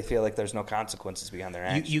because they feel like there's no consequences behind their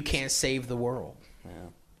actions. You can't save the world.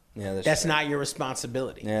 Yeah, that's not your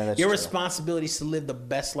responsibility. Yeah, that's your true. responsibility is to live the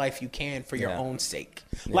best life you can for your own sake.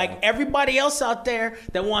 Yeah. Like everybody else out there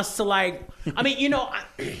that wants to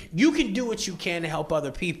you can do what you can to help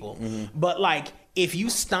other people. But like if you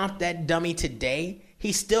stomp that dummy today,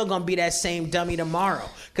 he's still going to be that same dummy tomorrow.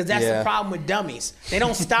 Because that's the problem with dummies. They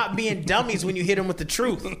don't stop being dummies when you hit them with the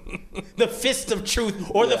truth. The fist of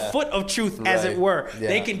truth or the foot of truth, as it were. Yeah.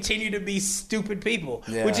 They continue to be stupid people.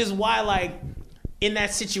 Which is why, in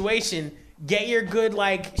that situation, get your good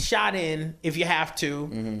shot in if you have to.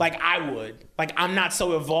 Like I would. Like I'm not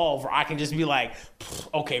so evolved where I can just be like,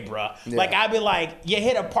 okay, bruh. Yeah. Like I'd be like, you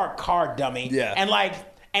hit a parked car, dummy. Yeah.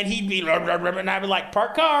 And he'd be, and I'd be like,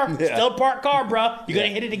 parked car, still parked car, bruh. You gonna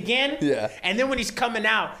hit it again? Yeah. And then when he's coming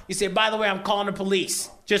out, you say, by the way, I'm calling the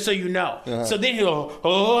police, just so you know. So then he'll,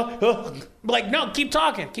 like, no, keep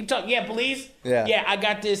talking. Yeah, police? Yeah. Yeah, I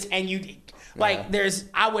got this. And Like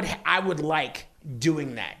I would like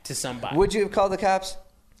doing that to somebody. Would you have called the cops?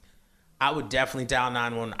 I would definitely dial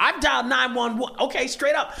 911. I've dialed 911. Okay,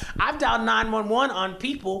 straight up. I've dialed 911 on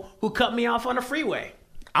people who cut me off on the freeway.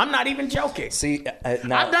 I'm not even joking. See, I've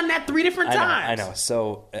done that 3 different times. I know.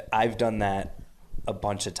 So I've done that a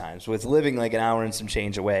bunch of times. With living like an hour and some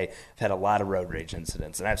change away, I've had a lot of road rage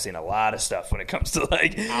incidents, and I've seen a lot of stuff when it comes to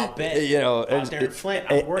like, I'll bet. out there in Flint,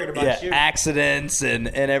 I'm worried about you. Accidents and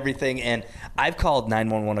everything. And I've called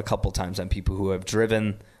 911 a couple times on people who have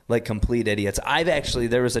driven like complete idiots.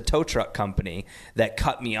 There was a tow truck company that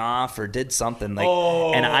cut me off or did something like,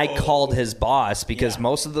 and I called his boss because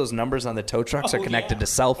most of those numbers on the tow trucks are connected to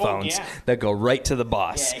cell phones that go right to the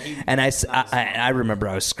boss. And I remember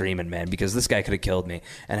I was screaming, man, because this guy could have killed me.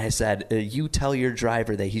 And I said, you tell your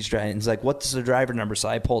driver that he's driving. He's like, what's the driver number? So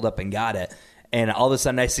I pulled up and got it. And all of a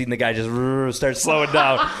sudden, I seen the guy just start slowing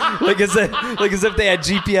down, like as if they had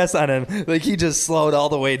GPS on him. Like he just slowed all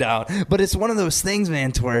the way down. But it's one of those things,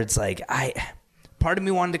 man, to where it's like part of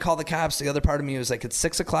me wanted to call the cops. The other part of me was like, it's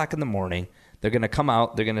 6 o'clock in the morning. They're gonna come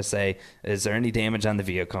out. They're gonna say, "Is there any damage on the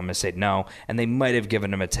vehicle?" I'm gonna say no, and they might have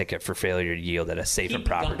given him a ticket for failure to yield at a safe and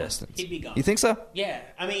proper distance. He'd be gone. You think so? Yeah,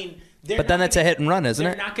 I mean, but then that's a hit and run, isn't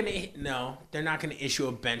it? They're not gonna issue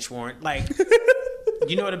a bench warrant. Like,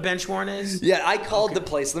 you know what a bench warrant is? Yeah, I called the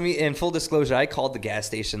place. In full disclosure, I called the gas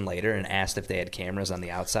station later and asked if they had cameras on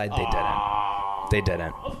the outside. They didn't. They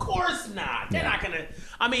didn't. Of course not. They're not gonna.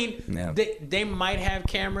 I mean, they might have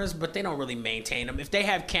cameras, but they don't really maintain them. If they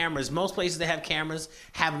have cameras, most places that have cameras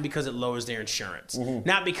have them because it lowers their insurance,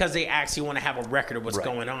 not because they actually want to have a record of what's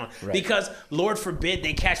going on. Right. Because Lord forbid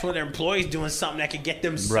they catch one of their employees doing something that could get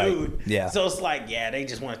them sued. Right. Yeah. So it's like, they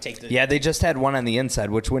just want to take the. Yeah, they just had one on the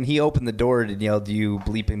inside, which when he opened the door and yelled, "You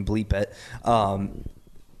bleep and bleep it."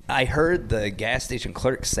 I heard the gas station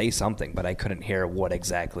clerk say something, but I couldn't hear what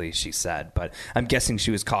exactly she said. But I'm guessing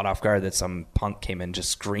she was caught off guard that some punk came in just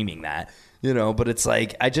screaming that, But it's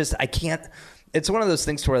like, I can't. It's one of those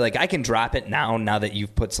things to where like I can drop it now that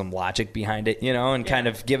you've put some logic behind it, and kind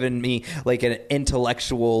of given me like an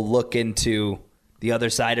intellectual look into the other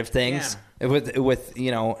side of things. With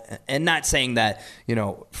and not saying that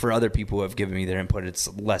for other people who have given me their input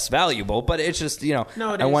it's less valuable, but it's just no,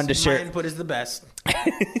 I wanted to share. My input is the best,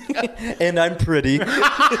 and I'm pretty.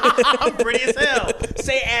 I'm pretty as hell.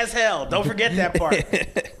 Say as hell. Don't forget that part.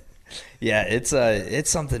 Yeah, it's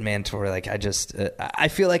something, man. To where like I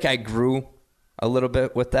feel like I grew a little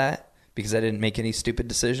bit with that because I didn't make any stupid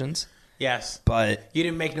decisions. Yes, but you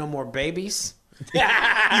didn't make no more babies. You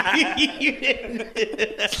didn't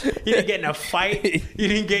get in a fight. You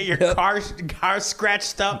didn't get your car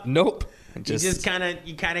scratched up. Nope. You kind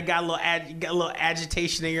of got a little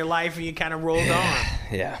agitation in your life, and you kind of rolled on.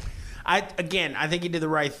 Yeah. I think you did the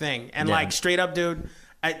right thing. And like straight up, dude.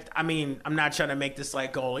 I mean, I'm not trying to make this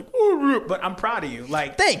like go like, but I'm proud of you.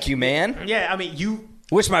 Like, thank you, man. Yeah, I mean, you.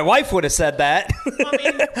 Wish my wife would have said that.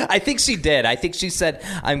 I think she did. I think she said,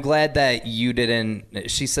 "I'm glad that you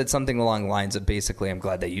didn't." She said something along the lines of basically, "I'm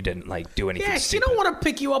glad that you didn't like do anything." Yeah, she don't want to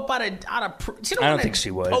pick you up out of. She don't I don't think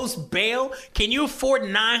she would. Post bail. Can you afford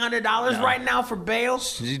 $900 right now for bail?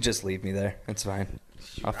 You just leave me there. It's fine.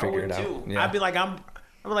 I'll figure it out. Yeah. I'd be like, I'm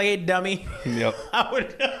like, "Hey, dummy." Yep. I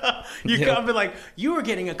would. Come be like, "You were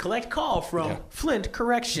getting a collect call from Flint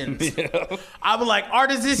Corrections." Yep. I'd be like,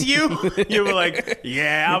 "Art, is this you?" You were like,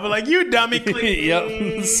 "Yeah." I'd be like, "You dummy."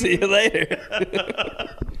 Yep. See you later.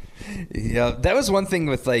 Yeah, that was one thing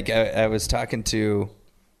with like I was talking to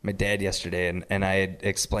my dad yesterday, and I had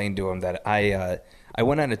explained to him that I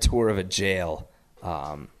went on a tour of a jail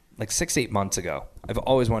like 6-8 months ago. I've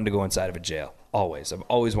always wanted to go inside of a jail. Always. I've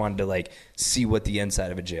always wanted to like see what the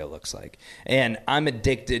inside of a jail looks like. And I'm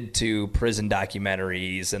addicted to prison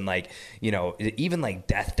documentaries and like, even like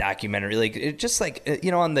death documentary. Like it just like,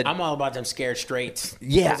 on the... I'm all about them scared straights.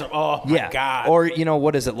 Yeah. Oh my God. Or,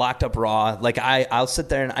 what is it? Locked Up Raw. Like I'll sit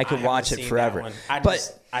there and I could watch it forever.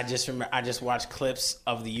 I just watched clips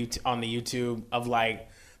of on the YouTube of like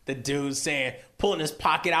the dude saying, pulling his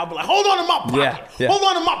pocket out, but like, hold on to my pocket. Yeah. Hold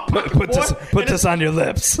on to my pocket. Put this on your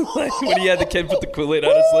lips. Like when he had the kid put the Kool-Aid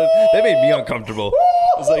on his lip, that made me uncomfortable.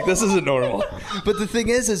 I was like, this isn't normal. But the thing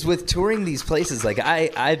is with touring these places, like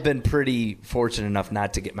I've been pretty fortunate enough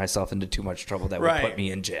not to get myself into too much trouble that would put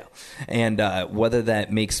me in jail. And whether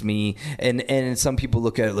that makes me, and some people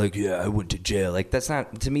look at it like, yeah, I went to jail. Like that's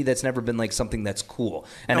not, to me, that's never been like something that's cool.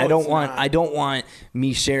 And I don't want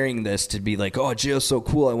me sharing this to be like, oh, jail's so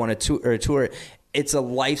cool, I want to tour it. It's a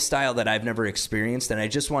lifestyle that I've never experienced, and I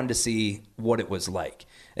just wanted to see what it was like.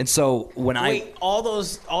 And so when all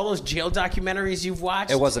those jail documentaries you've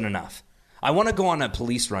watched, it wasn't enough. I want to go on a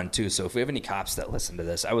police run too. So if we have any cops that listen to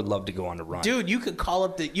this, I would love to go on a run. Dude, you could call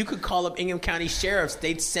up Ingham County Sheriffs.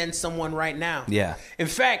 They'd send someone right now. Yeah. In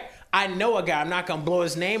fact, I know a guy. I'm not gonna blow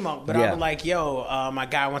his name up, but I'm like, yo, my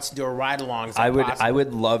guy wants to do a ride along. I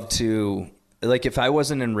would love to. Like, if I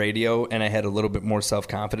wasn't in radio and I had a little bit more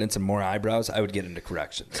self-confidence and more eyebrows, I would get into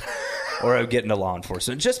corrections. Or I would get into law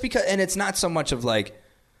enforcement. Just because, and it's not so much of like,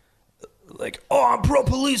 oh, I'm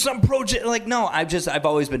pro-police, I'm pro-jail. Like, no, I've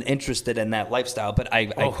always been interested in that lifestyle, but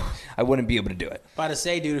I wouldn't be able to do it. About to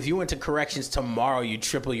say, dude, if you went to corrections tomorrow, you'd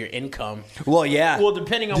triple your income. Well, yeah. Well,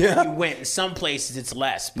 depending on where you went. In some places, it's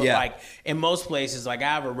less. But, Yeah. like, in most places, like, I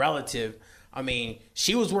have a relative. I mean,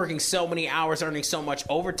 she was working so many hours, earning so much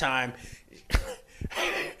overtime.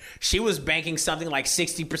 She was banking something like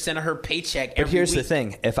 60% of her paycheck every But here's week. the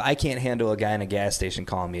thing. If I can't handle a guy in a gas station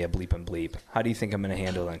calling me a bleep and bleep, how do you think I'm going to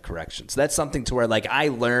handle it in corrections? That's something to where, like, I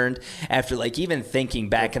learned after, like, even thinking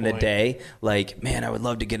back in the day, like, man, I would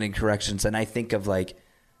love to get in corrections. And I think of, like,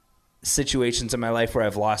 situations in my life where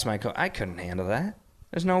I've lost my I couldn't handle that.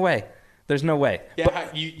 There's no way. There's no way. Yeah,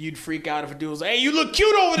 but you'd freak out if a dude was like, hey, you look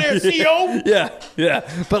cute over there, CO.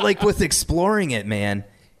 Yeah. But, like, with exploring it, man,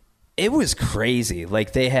 it was crazy.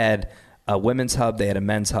 Like, they had a women's hub, they had a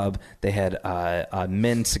men's hub, they had a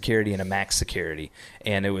men's security and a max security,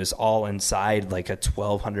 and it was all inside like a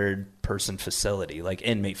 1,200 person facility, like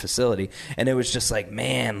inmate facility. And it was just like,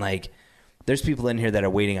 man, like, there's people in here that are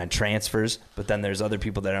waiting on transfers, but then there's other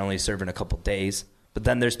people that are only serving a couple days. But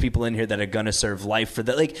then there's people in here that are going to serve life for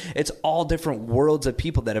that. Like, it's all different worlds of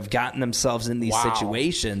people that have gotten themselves in these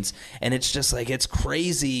situations. And it's just like, it's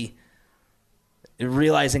crazy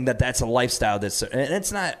realizing that that's a lifestyle and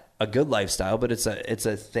it's not a good lifestyle, but it's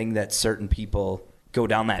a thing that certain people go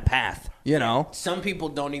down that path, you know? Some people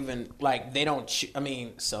don't even, like, they don't,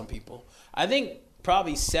 some people. I think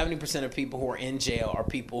probably 70% of people who are in jail are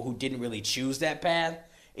people who didn't really choose that path.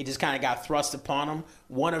 It just kind of got thrust upon them.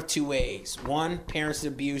 One of two ways. One, parents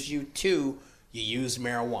abuse you. Two, you use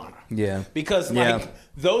marijuana. Yeah. Because, like,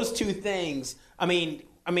 those two things, I mean,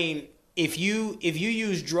 if you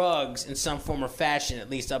use drugs in some form or fashion, at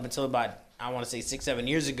least up until about, I want to say 6-7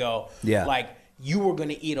 years ago, like, you were going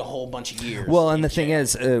to eat a whole bunch of years. Well, and the thing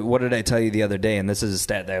is, what did I tell you the other day? And this is a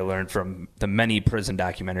stat that I learned from the many prison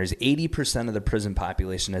documentaries. 80% of the prison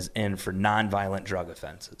population is in for nonviolent drug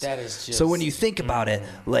offenses. That is just... So when you think about it,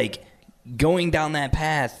 like, going down that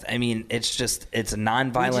path, I mean, it's a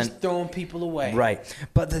nonviolent... We're just throwing people away. Right.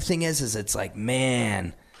 But the thing is it's like,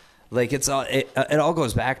 man... Like, it all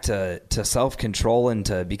goes back to self-control and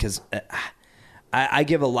to, because I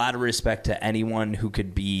give a lot of respect to anyone who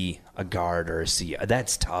could be a guard or a CO.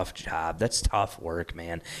 That's a tough job. That's tough work,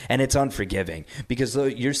 man. And it's unforgiving because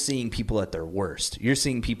you're seeing people at their worst. You're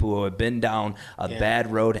seeing people who have been down a bad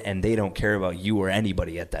road and they don't care about you or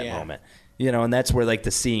anybody at that moment. You know, and that's where, like,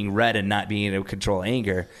 the seeing red and not being able to control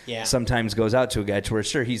anger sometimes goes out to a guy to where,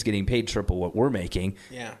 sure, he's getting paid triple what we're making.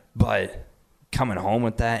 Yeah. But coming home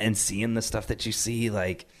with that and seeing the stuff that you see,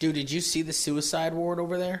 like... Dude, did you see the suicide ward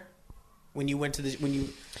over there? When you went to the...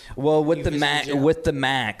 Well, with the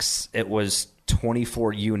max, it was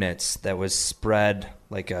 24 units that was spread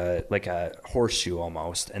like a horseshoe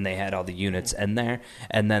almost, and they had all the units in there,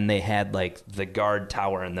 and then they had, like, the guard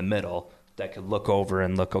tower in the middle that could look over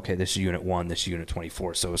and look, okay, this is unit 1, this is unit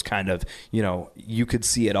 24. So it was kind of, you know, you could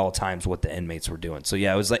see at all times what the inmates were doing. So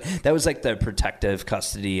yeah, it was like that was like the protective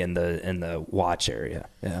custody and the watch area.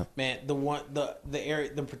 Yeah. Man, the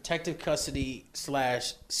area, the protective custody /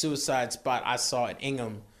 suicide spot I saw at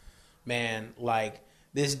Ingham, man, like,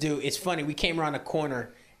 this dude, it's funny, we came around the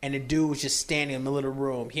corner and the dude was just standing in the middle of the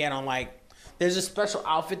room. He had on, like, there's a special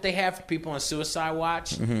outfit they have for people on suicide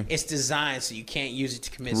watch. Mm-hmm. It's designed so you can't use it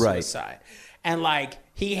to commit suicide. And, like,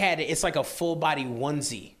 he had it. It's like a full body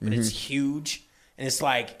onesie, but it's huge, and it's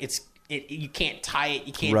like you can't tie it.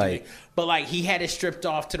 You can't do it. But, like, he had it stripped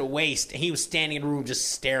off to the waist, and he was standing in the room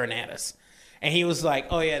just staring at us. And he was like,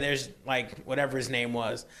 "Oh yeah, there's, like, whatever his name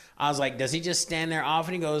was." I was like, "Does he just stand there off?"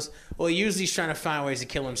 And he goes, "Well, usually he's trying to find ways to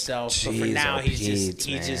kill himself, but for now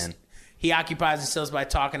he occupies himself by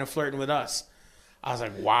talking and flirting with us." I was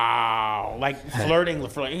like, wow. Like, flirting.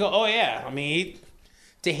 You go, oh, yeah. I mean,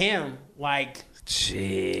 to him, like,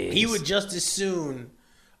 he would just as soon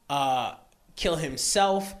kill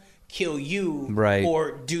himself, kill you,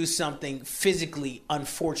 or do something physically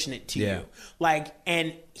unfortunate to you. Like,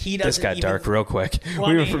 and he doesn't. This got dark real quick.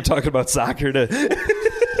 Well, we went from talking about soccer to...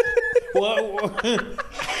 Well,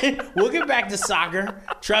 we'll get back to soccer.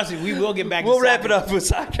 Trust me, we will get back to soccer. We'll wrap it up with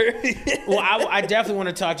soccer. Well, I definitely want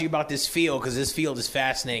to talk to you about this field because this field is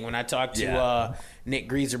fascinating. When I talked to Nick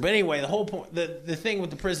Greaser. But anyway, the whole point, the thing with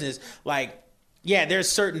the prison is, like, Yeah, there's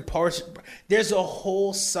certain parts. There's a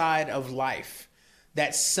whole side of life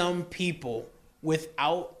that some people,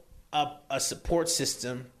 without a support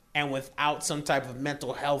system and without some type of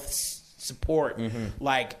mental health support,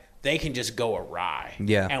 like they can just go awry.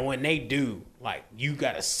 Yeah. And when they do, like you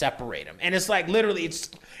got to separate them. And it's like literally,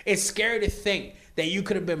 it's scary to think that you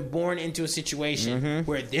could have been born into a situation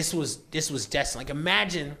where this was destined. Like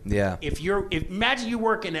imagine, imagine you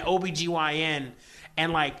work in an OBGYN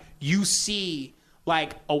and like you see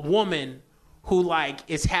like a woman who like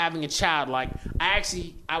is having a child. Like I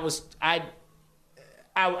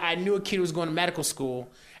knew a kid who was going to medical school,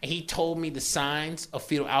 and he told me the signs of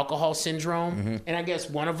fetal alcohol syndrome. And I guess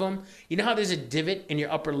one of them, you know how there's a divot in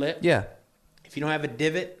your upper lip? Yeah. If you don't have a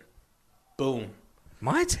divot, boom.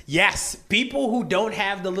 What? Yes. People who don't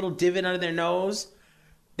have the little divot under their nose,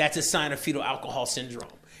 that's a sign of fetal alcohol syndrome.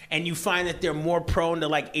 And you find that they're more prone to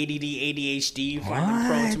like ADD, ADHD. You find them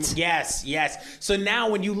prone to yes. So now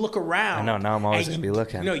when you look around, I know. Now I'm always gonna be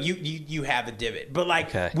looking. No, you have a divot, but like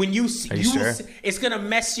okay. when you see, sure? It's gonna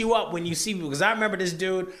mess you up when you see people. Because I remember this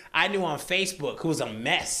dude I knew on Facebook who was a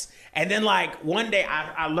mess, and then like one day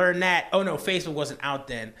I learned that Facebook wasn't out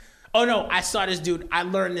then. Oh no, I saw this dude. I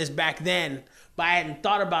learned this back then, but I hadn't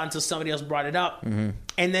thought about it until somebody else brought it up.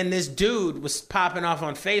 And then this dude was popping off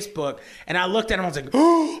on Facebook, and I looked at him. I was like,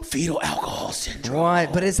 "Oh, fetal alcohol syndrome."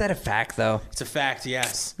 What? But is that a fact, though? It's a fact,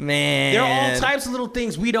 yes. Man, there are all types of little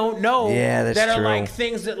things we don't know. Yeah, that's that are true. like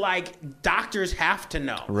things that like doctors have to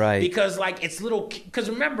know, right? Because like it's little. Because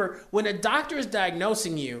remember, when a doctor is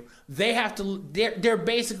diagnosing you, they have to. They're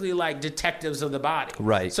basically like detectives of the body,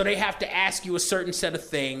 right? So they have to ask you a certain set of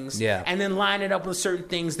things, and then line it up with certain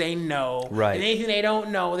things they know, right? And anything they don't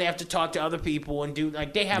know, they have to talk to other people and do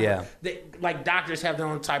like they have. Like doctors have their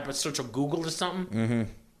own type of search of Google or something.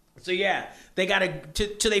 So yeah, they gotta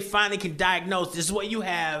till they finally can diagnose this is what you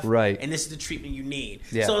have, right? And this is the treatment you need.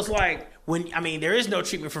 So it's like there is no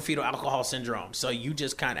treatment for fetal alcohol syndrome, so you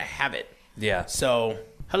just kind of have it. Yeah. So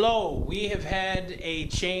hello, we have had a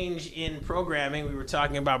change in programming. We were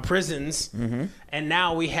talking about prisons, and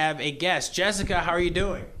now we have a guest. Jessica, how are you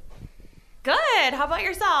doing? Good. How about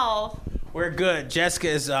yourself? We're good. Jessica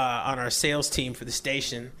is on our sales team for the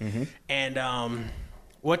station. And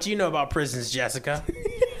what do you know about prisons, Jessica?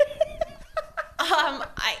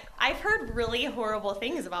 I've heard really horrible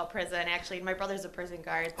things about prison, actually. My brother's a prison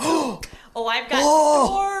guard. I've got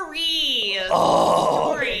stories.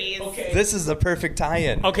 Stories. Okay. This is the perfect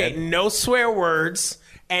tie-in. Okay, no swear words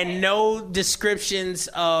and no descriptions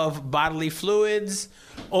of bodily fluids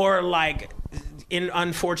or like in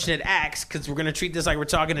unfortunate acts, because we're going to treat this like we're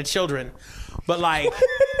talking to children. But like,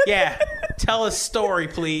 yeah, tell a story,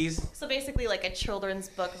 please. So basically like a children's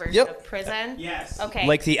book version of prison? Yes. Okay.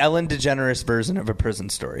 Like the Ellen DeGeneres version of a prison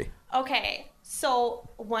story. Okay. So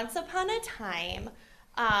once upon a time,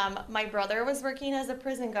 my brother was working as a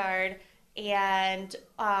prison guard, and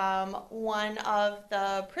one of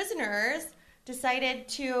the prisoners decided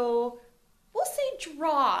to, we'll say,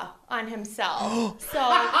 draw on himself. So,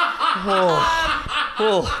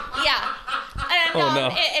 yeah. And,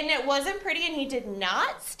 and it wasn't pretty, and he did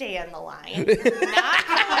not stay in the line. Not go in the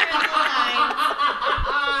line.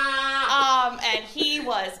 And he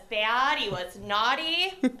was bad, he was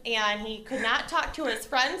naughty, and he could not talk to his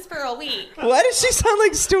friends for a week. Why does she sound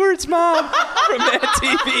like Stuart's mom from that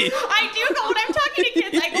TV? I do know when I'm talking to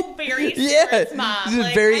kids, I go very Stuart's mom.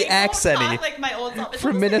 Like, very accenty. Like my old self.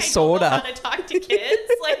 From Minnesota. Like I don't know how to talk to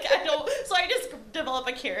kids. Like I don't, so I just develop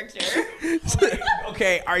a character.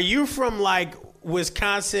 Okay, are you from like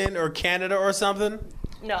Wisconsin or Canada or something?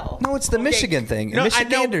 No. No, it's the Michigan thing. No,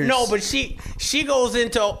 Michiganders. No, but she goes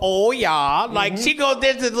into like she goes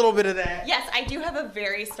there's a little bit of that. Yes, I do have a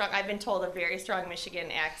very strong. I've been told a very strong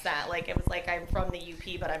Michigan accent. Like it was like I'm from the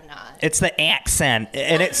UP, but I'm not. It's the accent,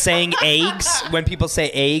 and it's saying eggs when people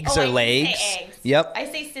say eggs or legs. Say eggs. Yep. I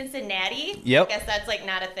say Cincinnati. Yep. I guess that's like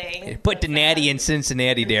not a thing. Put the natty in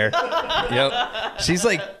Cincinnati there. Yep. She's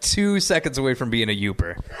like 2 seconds away from being a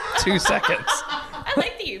Youper. 2 seconds. I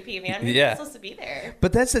like the UP, man. I'm supposed to be there.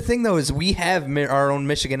 But that's the thing, though, is we have our own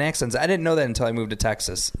Michigan accents. I didn't know that until I moved to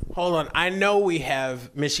Texas. Hold on. I know we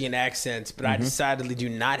have Michigan accents, but I decidedly do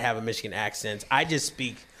not have a Michigan accent. I just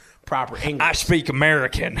speak proper English. I speak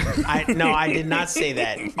American. No, I did not say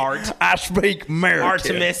that. I speak American.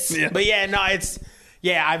 Artemis. Yeah. But yeah, no, it's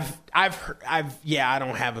I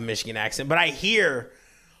don't have a Michigan accent, but I hear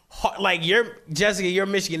like your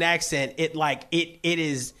Michigan accent.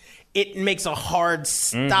 It makes a hard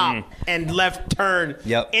stop and left turn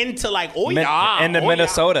into like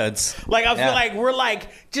Minnesota. It's like I feel like we're like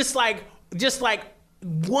just like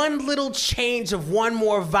one little change of one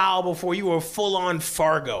more vowel before you were full on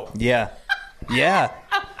Fargo. Yeah. Yeah.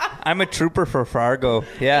 I'm a trooper for Fargo.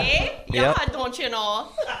 Yeah. Eh? Yeah, Yep. don't you know?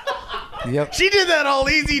 Yep. She did that all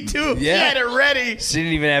easy, too. She Yeah. had it ready. She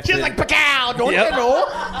didn't even have She to. was like, "Pacow, don't Yep. you know?"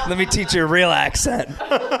 Let me teach you a real accent.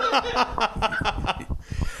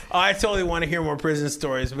 Oh, I totally want to hear more prison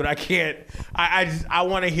stories, but I can't. I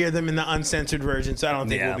want to hear them in the uncensored version, so I don't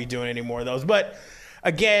think Yeah. we'll be doing any more of those. But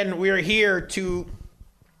again, we're here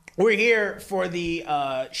for the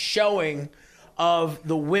showing of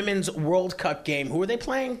the Women's World Cup game. Who are they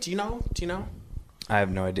playing? Do you know? I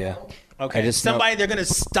have no idea. Okay, I just know- somebody they're gonna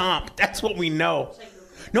stomp. That's what we know.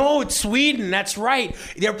 No, it's Sweden. That's right.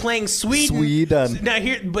 They're playing Sweden. Sweden. Now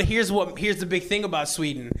here's the big thing about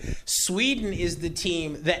Sweden. Sweden is the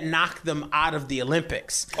team that knocked them out of the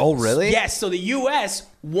Olympics. Oh, really? Yes. So the U.S.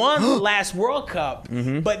 won the last World Cup,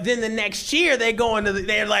 but then the next year they go into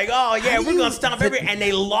they're like, oh yeah, we're gonna stomp and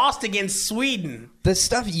they lost against Sweden. The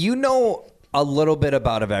stuff you know a little bit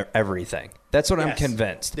about of everything. That's what I'm Yes.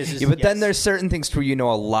 convinced. This is- Yeah, but then yes. there's certain things where you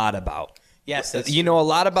know a lot about. Yes, that's You know a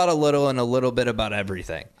lot about a little and a little bit about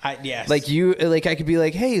everything. yes. Like I could be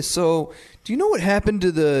like, hey, so do you know what happened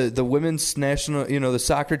to the women's national, the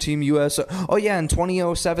soccer team U.S.? Oh yeah, in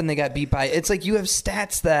 2007 they got beat by. It's like you have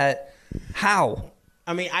stats that how.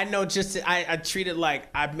 I mean, I know. I treat it like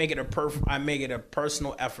I make it a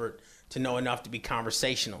personal effort to know enough to be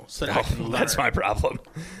conversational, so that I can learn. That's my problem.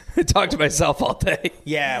 I talk to myself all day.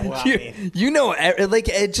 Yeah, well,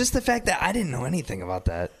 Just the fact that I didn't know anything about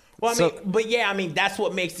that. Well, I mean, that's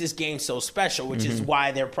what makes this game so special, which is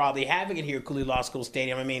why they're probably having it here at Cooley Law School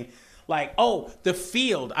Stadium. I mean, the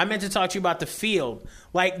field. I meant to talk to you about the field.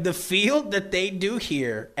 Like, the field that they do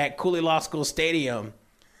here at Cooley Law School Stadium,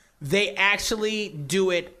 they actually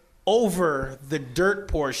do it over the dirt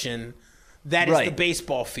portion that is the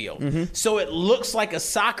baseball field. So it looks like a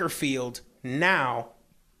soccer field now.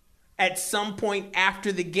 At some point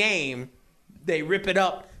after the game, they rip it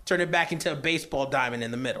up, turn it back into a baseball diamond in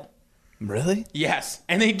the middle. Really? Yes.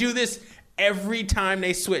 And they do this every time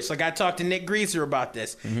they switch. Like, I talked to Nick Greaser about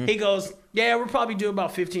this. He goes, yeah, we're probably doing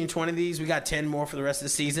about 15, 20 of these. We got 10 more for the rest of the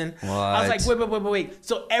season. What? I was like, wait.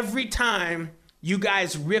 So every time you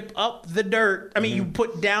guys rip up the dirt, you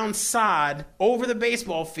put down sod over the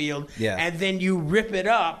baseball field, and then you rip it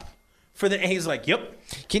up and he's like, yep.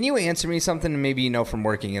 Can you answer me something? Maybe from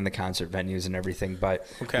working in the concert venues and everything, but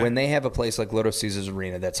Okay. when they have a place like Little Caesars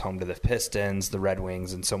Arena that's home to the Pistons, the Red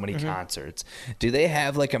Wings, and so many concerts, do they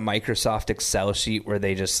have like a Microsoft Excel sheet where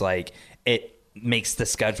they just it makes the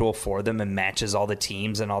schedule for them and matches all the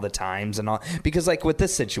teams and all the times and all? Because with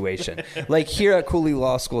this situation, here at Cooley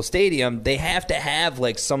Law School Stadium, they have to have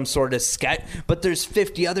some sort of sketch, but there's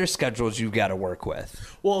 50 other schedules you've got to work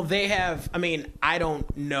with. Well, they have, I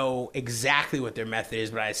don't know exactly what their method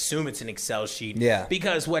is, but I assume it's an Excel sheet. Yeah.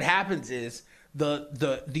 Because what happens is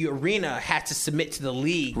the arena has to submit to the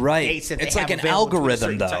league Right. dates that It's they like have an available to a algorithm,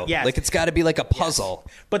 certain though. time. Yes. It's got to be like a puzzle.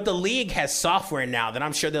 But the league has software now that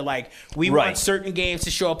I'm sure they're we Right. want certain games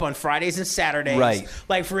to show up on Fridays and Saturdays. Right.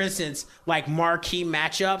 Like, for instance, marquee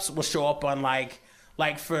matchups will show up on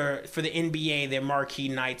for the NBA, their marquee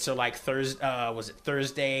nights are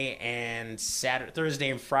Thursday and Saturday, Thursday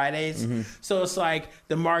and Fridays. So it's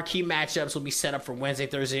the marquee matchups will be set up for Wednesday,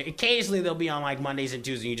 Thursday. Occasionally they'll be on Mondays and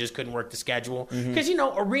Tuesdays. And you just couldn't work the schedule because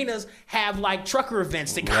arenas have trucker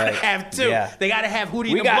events they gotta have too. Yeah. They gotta have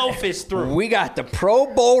Hootie the Blowfish through. We got the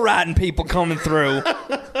Pro Bowl riding people coming through.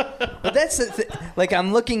 But that's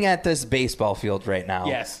I'm looking at this baseball field right now.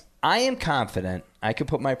 Yes. I am confident I could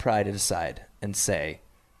put my pride aside and say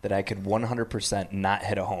that I could 100% not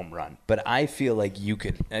hit a home run. But I feel like you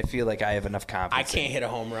could. I feel like I have enough I confidence. can't hit a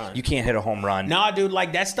home run. You can't hit a home run. Nah, dude,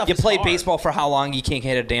 that stuff You is played hard. baseball for how long? You can't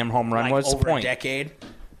hit a damn home run. What's the over point? a decade.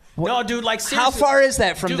 No, dude, seriously. How far is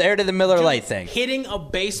that from Dude, there to the Miller dude, Lite thing? Hitting a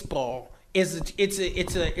baseball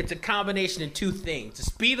it's a combination of two things: the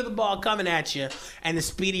speed of the ball coming at you, and the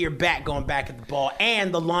speed of your bat going back at the ball,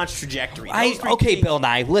 and the launch trajectory. Those three things- Bill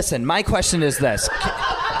Nye, listen, my question is this.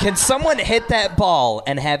 Can someone hit that ball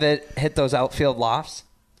and have it hit those outfield lofts?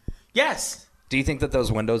 Yes. Do you think that those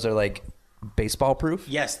windows are baseball proof?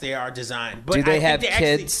 Yes, they are designed. But Do they I think have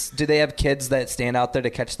actually- kids? Do they have kids that stand out there to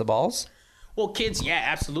catch the balls? Well, kids, yeah,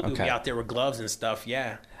 absolutely. Okay. Be out there with gloves and stuff,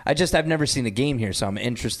 yeah. I've never seen a game here, so I'm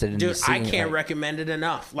interested in Dude, I seeing can't it. recommend it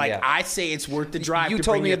enough. Yeah. I say it's worth the drive. You to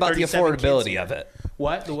told bring me your about the 37 kids affordability here. of it.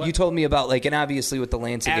 What? The what? You told me about and obviously with the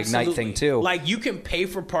Lansing Ignite thing too. You can pay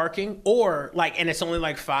for parking or and it's only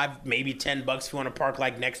 $5, maybe $10 if you want to park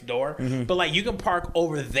next door. Mm-hmm. But you can park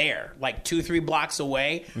over there, 2-3 blocks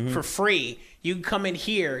away Mm-hmm. for free. You can come in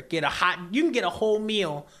here, you can get a whole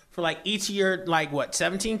meal for each of your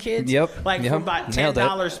 17 kids? Yep. For Yep. about Nailed it.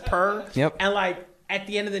 $10 per. Yep. at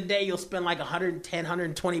the end of the day, you'll spend like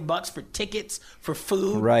 $110-$120 for tickets, for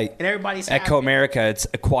food. Right. And everybody's At happy. Comerica, it's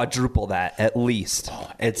a quadruple that at least.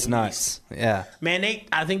 At It's nuts. Yeah. Man,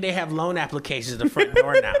 I think they have loan applications at the front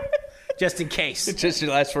door now, just in case. Just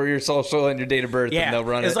your last 4 your social and your date of birth, Yeah, and they'll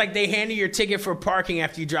run it's it. like they hand you your ticket for parking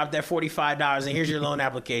after you drop that $45, and here's your loan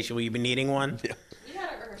application. Will you be needing one? Yeah. We had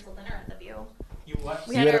a rehearsal dinner at the View. You what?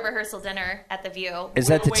 We had a rehearsal dinner at the View. Is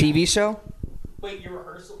that the Wait. TV show? Wait, your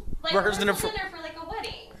rehearsal? Like Rehearsal rehearsal dinner dinner for like a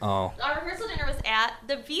wedding. Oh. Our rehearsal dinner was at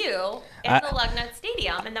the View at the Lugnut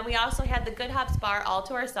Stadium, and then we also had the Good Hops Bar all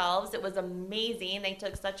to ourselves. It was amazing. They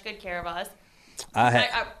took such good care of us.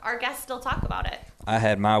 Our guests still talk about it. I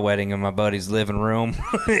had my wedding in my buddy's living room.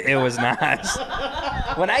 It was nice.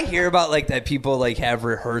 When I hear about like that people like have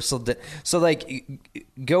rehearsal so like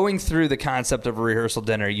going through the concept of a rehearsal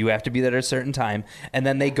dinner, you have to be there at a certain time, and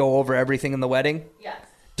then they go over everything in the wedding. Yes.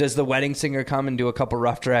 Does the wedding singer come and do a couple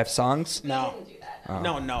rough draft songs? No. We didn't do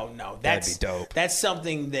that. No. That'd be dope. That's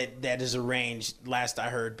something that is arranged. Last I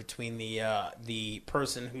heard, between the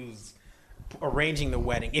person who's arranging the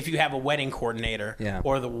wedding, if you have a wedding coordinator, Yeah.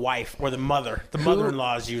 or the wife or the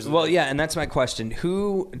mother-in-law is usually. Well, yeah, and that's my question.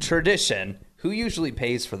 Who usually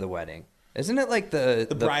pays for the wedding? Isn't it like the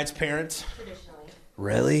bride's parents. Traditionally.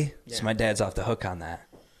 Really? So my dad's off the hook on that.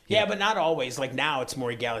 Yeah, but not always. Like now, it's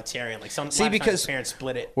more egalitarian. Like because parents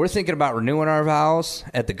split it. We're thinking about renewing our vows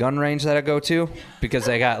at the gun range that I go to because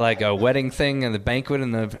they got like a wedding thing and the banquet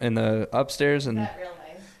in the upstairs and That real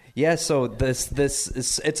nice. yeah. So this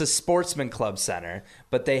is it's a sportsman club center,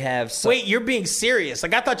 but they have Wait, you're being serious?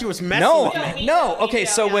 Like I thought you was messing No, with me. no. Me Okay,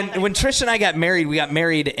 too, so yeah. when Trish and I got married, we got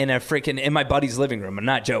married in my buddy's living room. I'm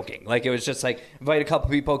not joking. Like it was just like invite a couple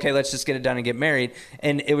people. Okay, let's just get it done and get married.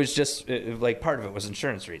 And it was just like part of it was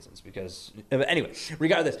insurance reasons because anyway,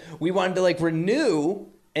 regardless, we wanted to like renew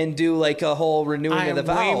and do like a whole renewing I of the am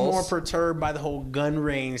vows. way more perturbed by the whole gun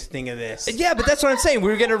range thing of this. Yeah, but that's what I'm saying. We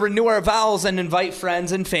were going to renew our vows and invite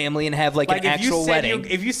friends and family and have like an actual wedding.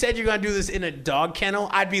 If you said you're gonna do this in a dog kennel,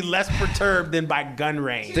 I'd be less perturbed than by gun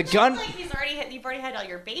range. The gun. Like you've already had all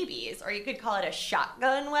your babies, or you could call it a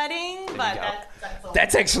shotgun wedding. But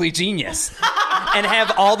That's actually genius. And have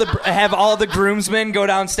all the groomsmen go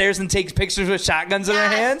downstairs and take pictures with shotguns in their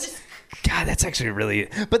hands. God, that's actually really.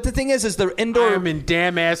 But the thing is the indoor. I'm in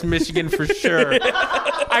damn ass Michigan for sure.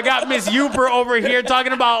 I got Miss Huber over here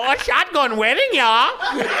talking about a shotgun wedding, y'all.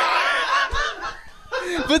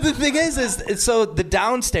 But the thing is so the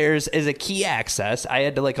downstairs is a key access. I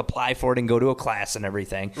had to like apply for it and go to a class and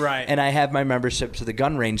everything. Right. And I have my membership to the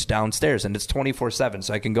gun range downstairs, and it's 24/7,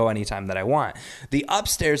 so I can go anytime that I want. The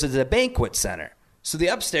upstairs is a banquet center. So the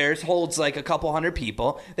upstairs holds like a couple hundred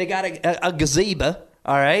people. They got a gazebo,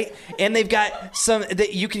 all right? And they've got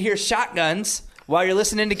that you can hear shotguns while you're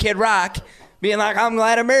listening to Kid Rock. Being like, I'm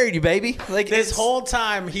glad I married you, baby. Like This whole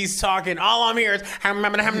time he's talking, all I'm hearing is how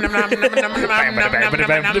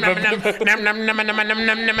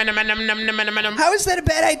is that a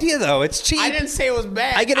bad idea, though? It's cheap. I didn't say it was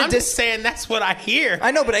bad. I'm just saying that's what I hear.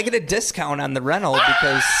 I know, but I get a discount on the rental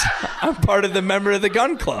because I'm part of the member of the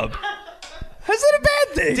gun club. How's that a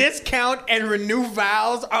bad thing? Discount and renew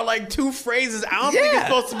vows are like two phrases. I don't think it's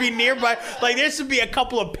supposed to be nearby. Like there should be a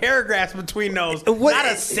couple of paragraphs between those, not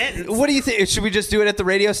a sentence. What do you think? Should we just do it at the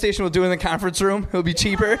radio station? We'll do it in the conference room. It'll be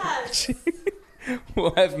cheaper. Yes.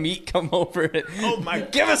 We'll have meat come over. Oh my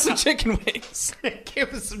God. Give us some chicken wings.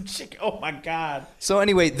 Give us some chicken. Oh my God. So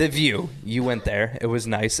anyway, the View. You went there. It was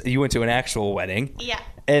nice. You went to an actual wedding. Yeah.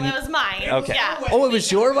 And- Well, it was mine. Okay. Yeah. Oh, it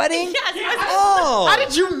was your wedding? Yes, it was. Oh. How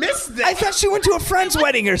did you miss that? I thought she went to a friend's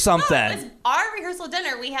wedding or No, it was something. our rehearsal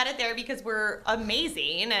dinner. We had it there because we're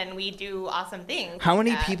amazing and we do awesome things. How like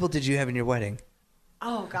many that. people did you have in your wedding?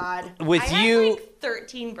 Oh God. With I had, you- like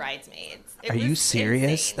 13 bridesmaids. It Are was you serious?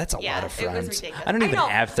 insane. That's a lot of It was friends. ridiculous. I don't even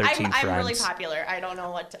have 13 I'm really friends. popular. I don't know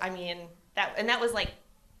what I mean. That was like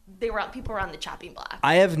people were on the chopping block.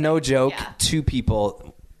 I have no joke. Yeah. 2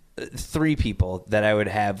 people, 3 people that I would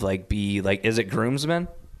have like be like. Is it groomsmen?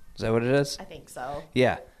 Is that what it is? I think so.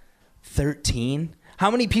 Yeah. 13. How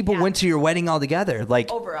many people Yeah. went to your wedding altogether?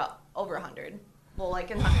 Like Over 100. Well,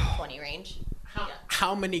 like in 120 range.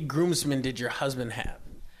 How many groomsmen did your husband have?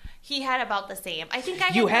 He had about the same. I think I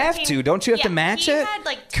had You have 13 to. Don't you have to match he it? He had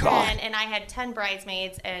like 10, God. and I had 10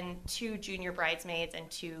 bridesmaids and 2 junior bridesmaids and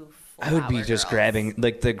 2 I would be just girls. grabbing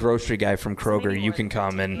like the grocery guy from Kroger. Maybe You more can than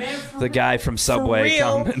come and 13. the guy from Subway For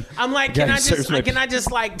real? come. And I'm like, the can guy I who serves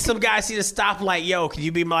just like some guy see the stoplight? Yo, can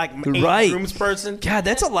you be my like Right. grooms person? God,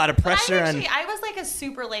 that's a lot of But pressure on. I was like a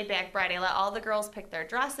super laid back bride. I let all the girls pick their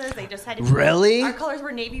dresses. They just had to. Really? Our colors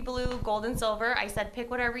were navy blue, gold, and silver. I said, pick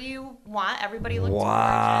whatever you want. Everybody looked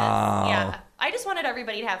Wow. gorgeous. Yeah. I just wanted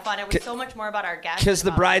everybody to have fun. It was so much more about our guests. Because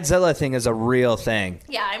the Bridezilla thing is a real thing.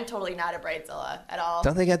 Yeah, I'm totally not a Bridezilla at all.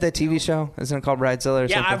 Don't they got that TV show? Isn't it called Bridezilla or something?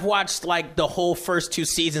 Yeah, I've watched like the whole first 2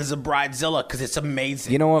 seasons of Bridezilla because it's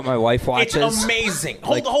amazing. You know what my wife watches? It's amazing.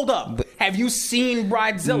 Hold up. Have you seen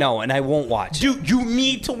Bridezilla? No, and I won't watch it. Dude, you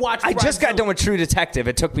need to watch Bridezilla. I just got done with True Detective.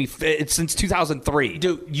 It took me since 2003.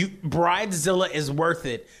 Dude, Bridezilla is worth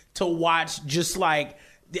it to watch. Just like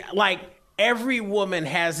every woman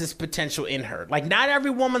has this potential in her. Like, not every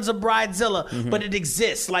woman's a Bridezilla, but it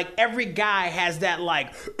exists. Like, every guy has that,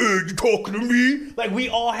 like, hey, you talking to me? Like, we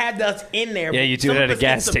all had that in there. Yeah, you do it at a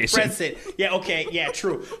gas station. It. Yeah, okay, yeah,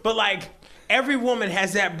 true. But, like, every woman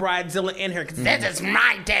has that Bridezilla in her. 'Cause this is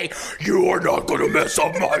my day. You are not gonna mess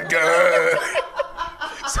up my day.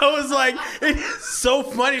 So it's so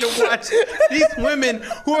funny to watch these women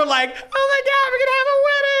who are like, oh my God, we're gonna have a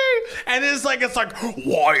wedding. And it's like,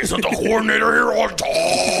 Why isn't the coordinator here on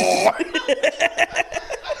time?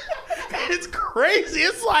 it's crazy.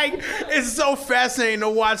 It's so fascinating to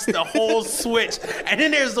watch the whole switch. And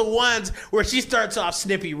then there's the ones where she starts off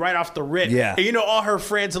snippy right off the rip. Yeah. And all her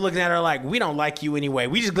friends are looking at her like, we don't like you anyway.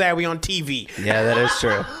 We just glad we on TV. Yeah, that is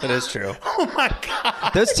true. That is true. Oh my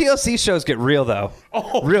God. Those TLC shows get real though.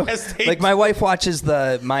 Oh, real. yes, they Like my wife watches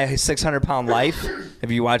My 600-Pound Life.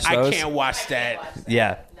 Have you watched those? I can't watch that.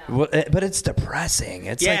 Yeah. Well, but it's depressing.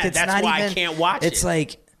 It's Yeah, like it's that's not why I even, can't watch it's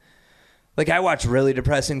it. Like I watch really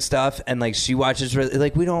depressing stuff, and like she watches really,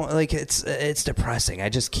 like we don't like it's depressing. I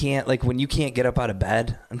just can't, like when you can't get up out of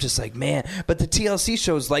bed. I'm just like, man. But the TLC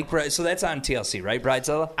shows like so that's on TLC, right?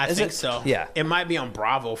 Bridezilla. I think so. Yeah. It might be on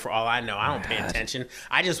Bravo for all I know. I don't pay attention.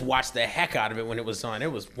 I just watched the heck out of it when it was on.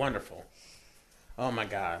 It was wonderful. Oh my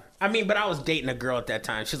God. I mean, but I was dating a girl at that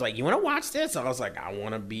time. She's like, you want to watch this? I was like, I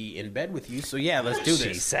want to be in bed with you. So yeah, let's do this.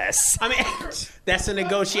 Jesus. I mean, that's a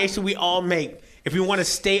negotiation we all make. If we want to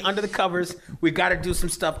stay under the covers, we got to do some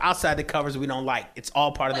stuff outside the covers we don't like. It's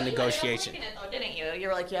all part of the negotiation. You ended up liking it, though, didn't you? You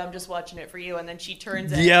were like, yeah, I'm just watching it for you. And then she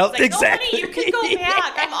turns it. Yep, Like, exactly. No, honey, you can go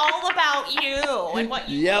back. I'm all about you and what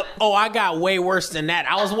you Yep. Oh, I got way worse than that.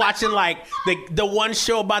 I was watching like the one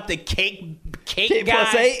show about the cake Kate guy.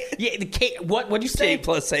 plus 8? Yeah, the cake. What'd you say? Kate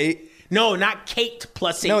plus 8. No, not Kate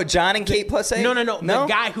plus 8. No, John and Kate plus 8. No. The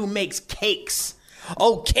guy who makes cakes.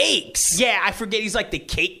 Oh, cakes. Yeah, I forget. He's like the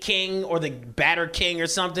Cake King or the Batter King or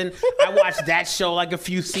something. I watched that show, like a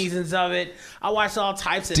few seasons of it. I watched all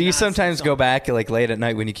types of. Do you sometimes go back like late at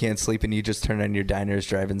night when you can't sleep and you just turn on your Diners,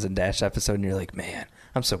 Drive-Ins, and Dash episode and you're like, man,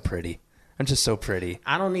 I'm so pretty. I'm just so pretty.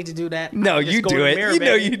 I don't need to do that. No, I just you go do in the it. mirror, You know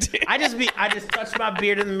baby. you do. I just touch my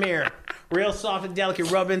beard in the mirror, real soft and delicate.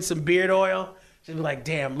 Rub in some beard oil. Just be like,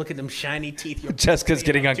 damn, look at them shiny teeth. Jessica's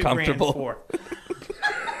getting $2,000 uncomfortable. for.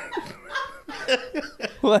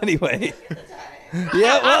 Well, anyway.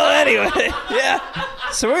 Yeah, well, anyway. Yeah.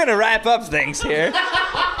 So we're going to wrap up things here.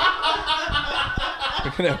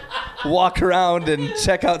 We're going to walk around and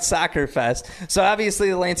check out Soccer Fest. So obviously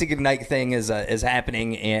the Lansing Ignite thing is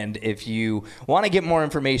happening, and if you want to get more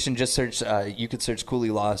information, just search. You could search Cooley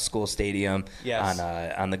Law School Staduim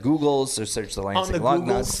on the Googles, or search the Lansing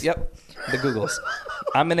Lugnuts. Yep, the Googles.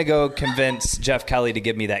 I'm gonna go convince Jeff Kelly to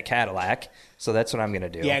give me that Cadillac. So that's what I'm gonna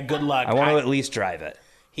do. Yeah, good luck. I want to at least drive it.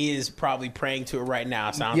 He is probably praying to it right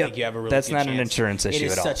now, so I don't Yep. think you have a really That's good not chance. an insurance issue It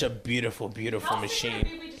is at all. such a beautiful, beautiful How sick would it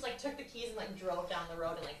machine. be? We just like took the keys and like drove down the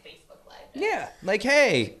road and like Facebook Live. Yeah, like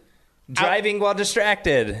hey, driving while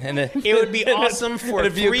distracted, and It would be awesome for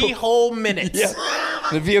 3 whole minutes. Yeah,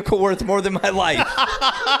 a vehicle worth more than my life.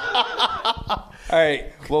 All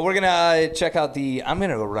right. Well, we're gonna check out I'm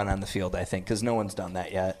gonna go run on the field, I think, because no one's done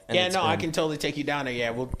that yet. And Yeah, it's no, I been- can totally take you down there.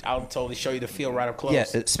 Yeah, I'll totally show you the field right up close.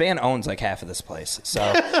 Yeah, Span owns like half of this place. So,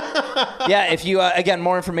 yeah, if you, again,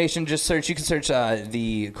 more information, just search. You can search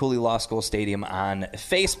the Cooley Law School Staduim on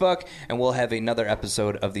Facebook, and we'll have another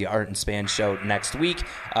episode of the Art and Span show next week.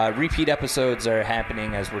 Repeat episodes are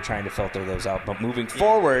happening as we're trying to filter those out. But moving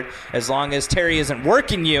forward, as long as Terry isn't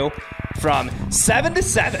working you from 7 to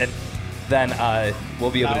 7, then we'll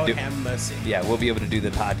be able to do. Lord have mercy. Yeah, we'll be able to do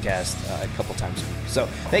the podcast a couple times a week. So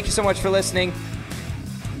thank you so much for listening.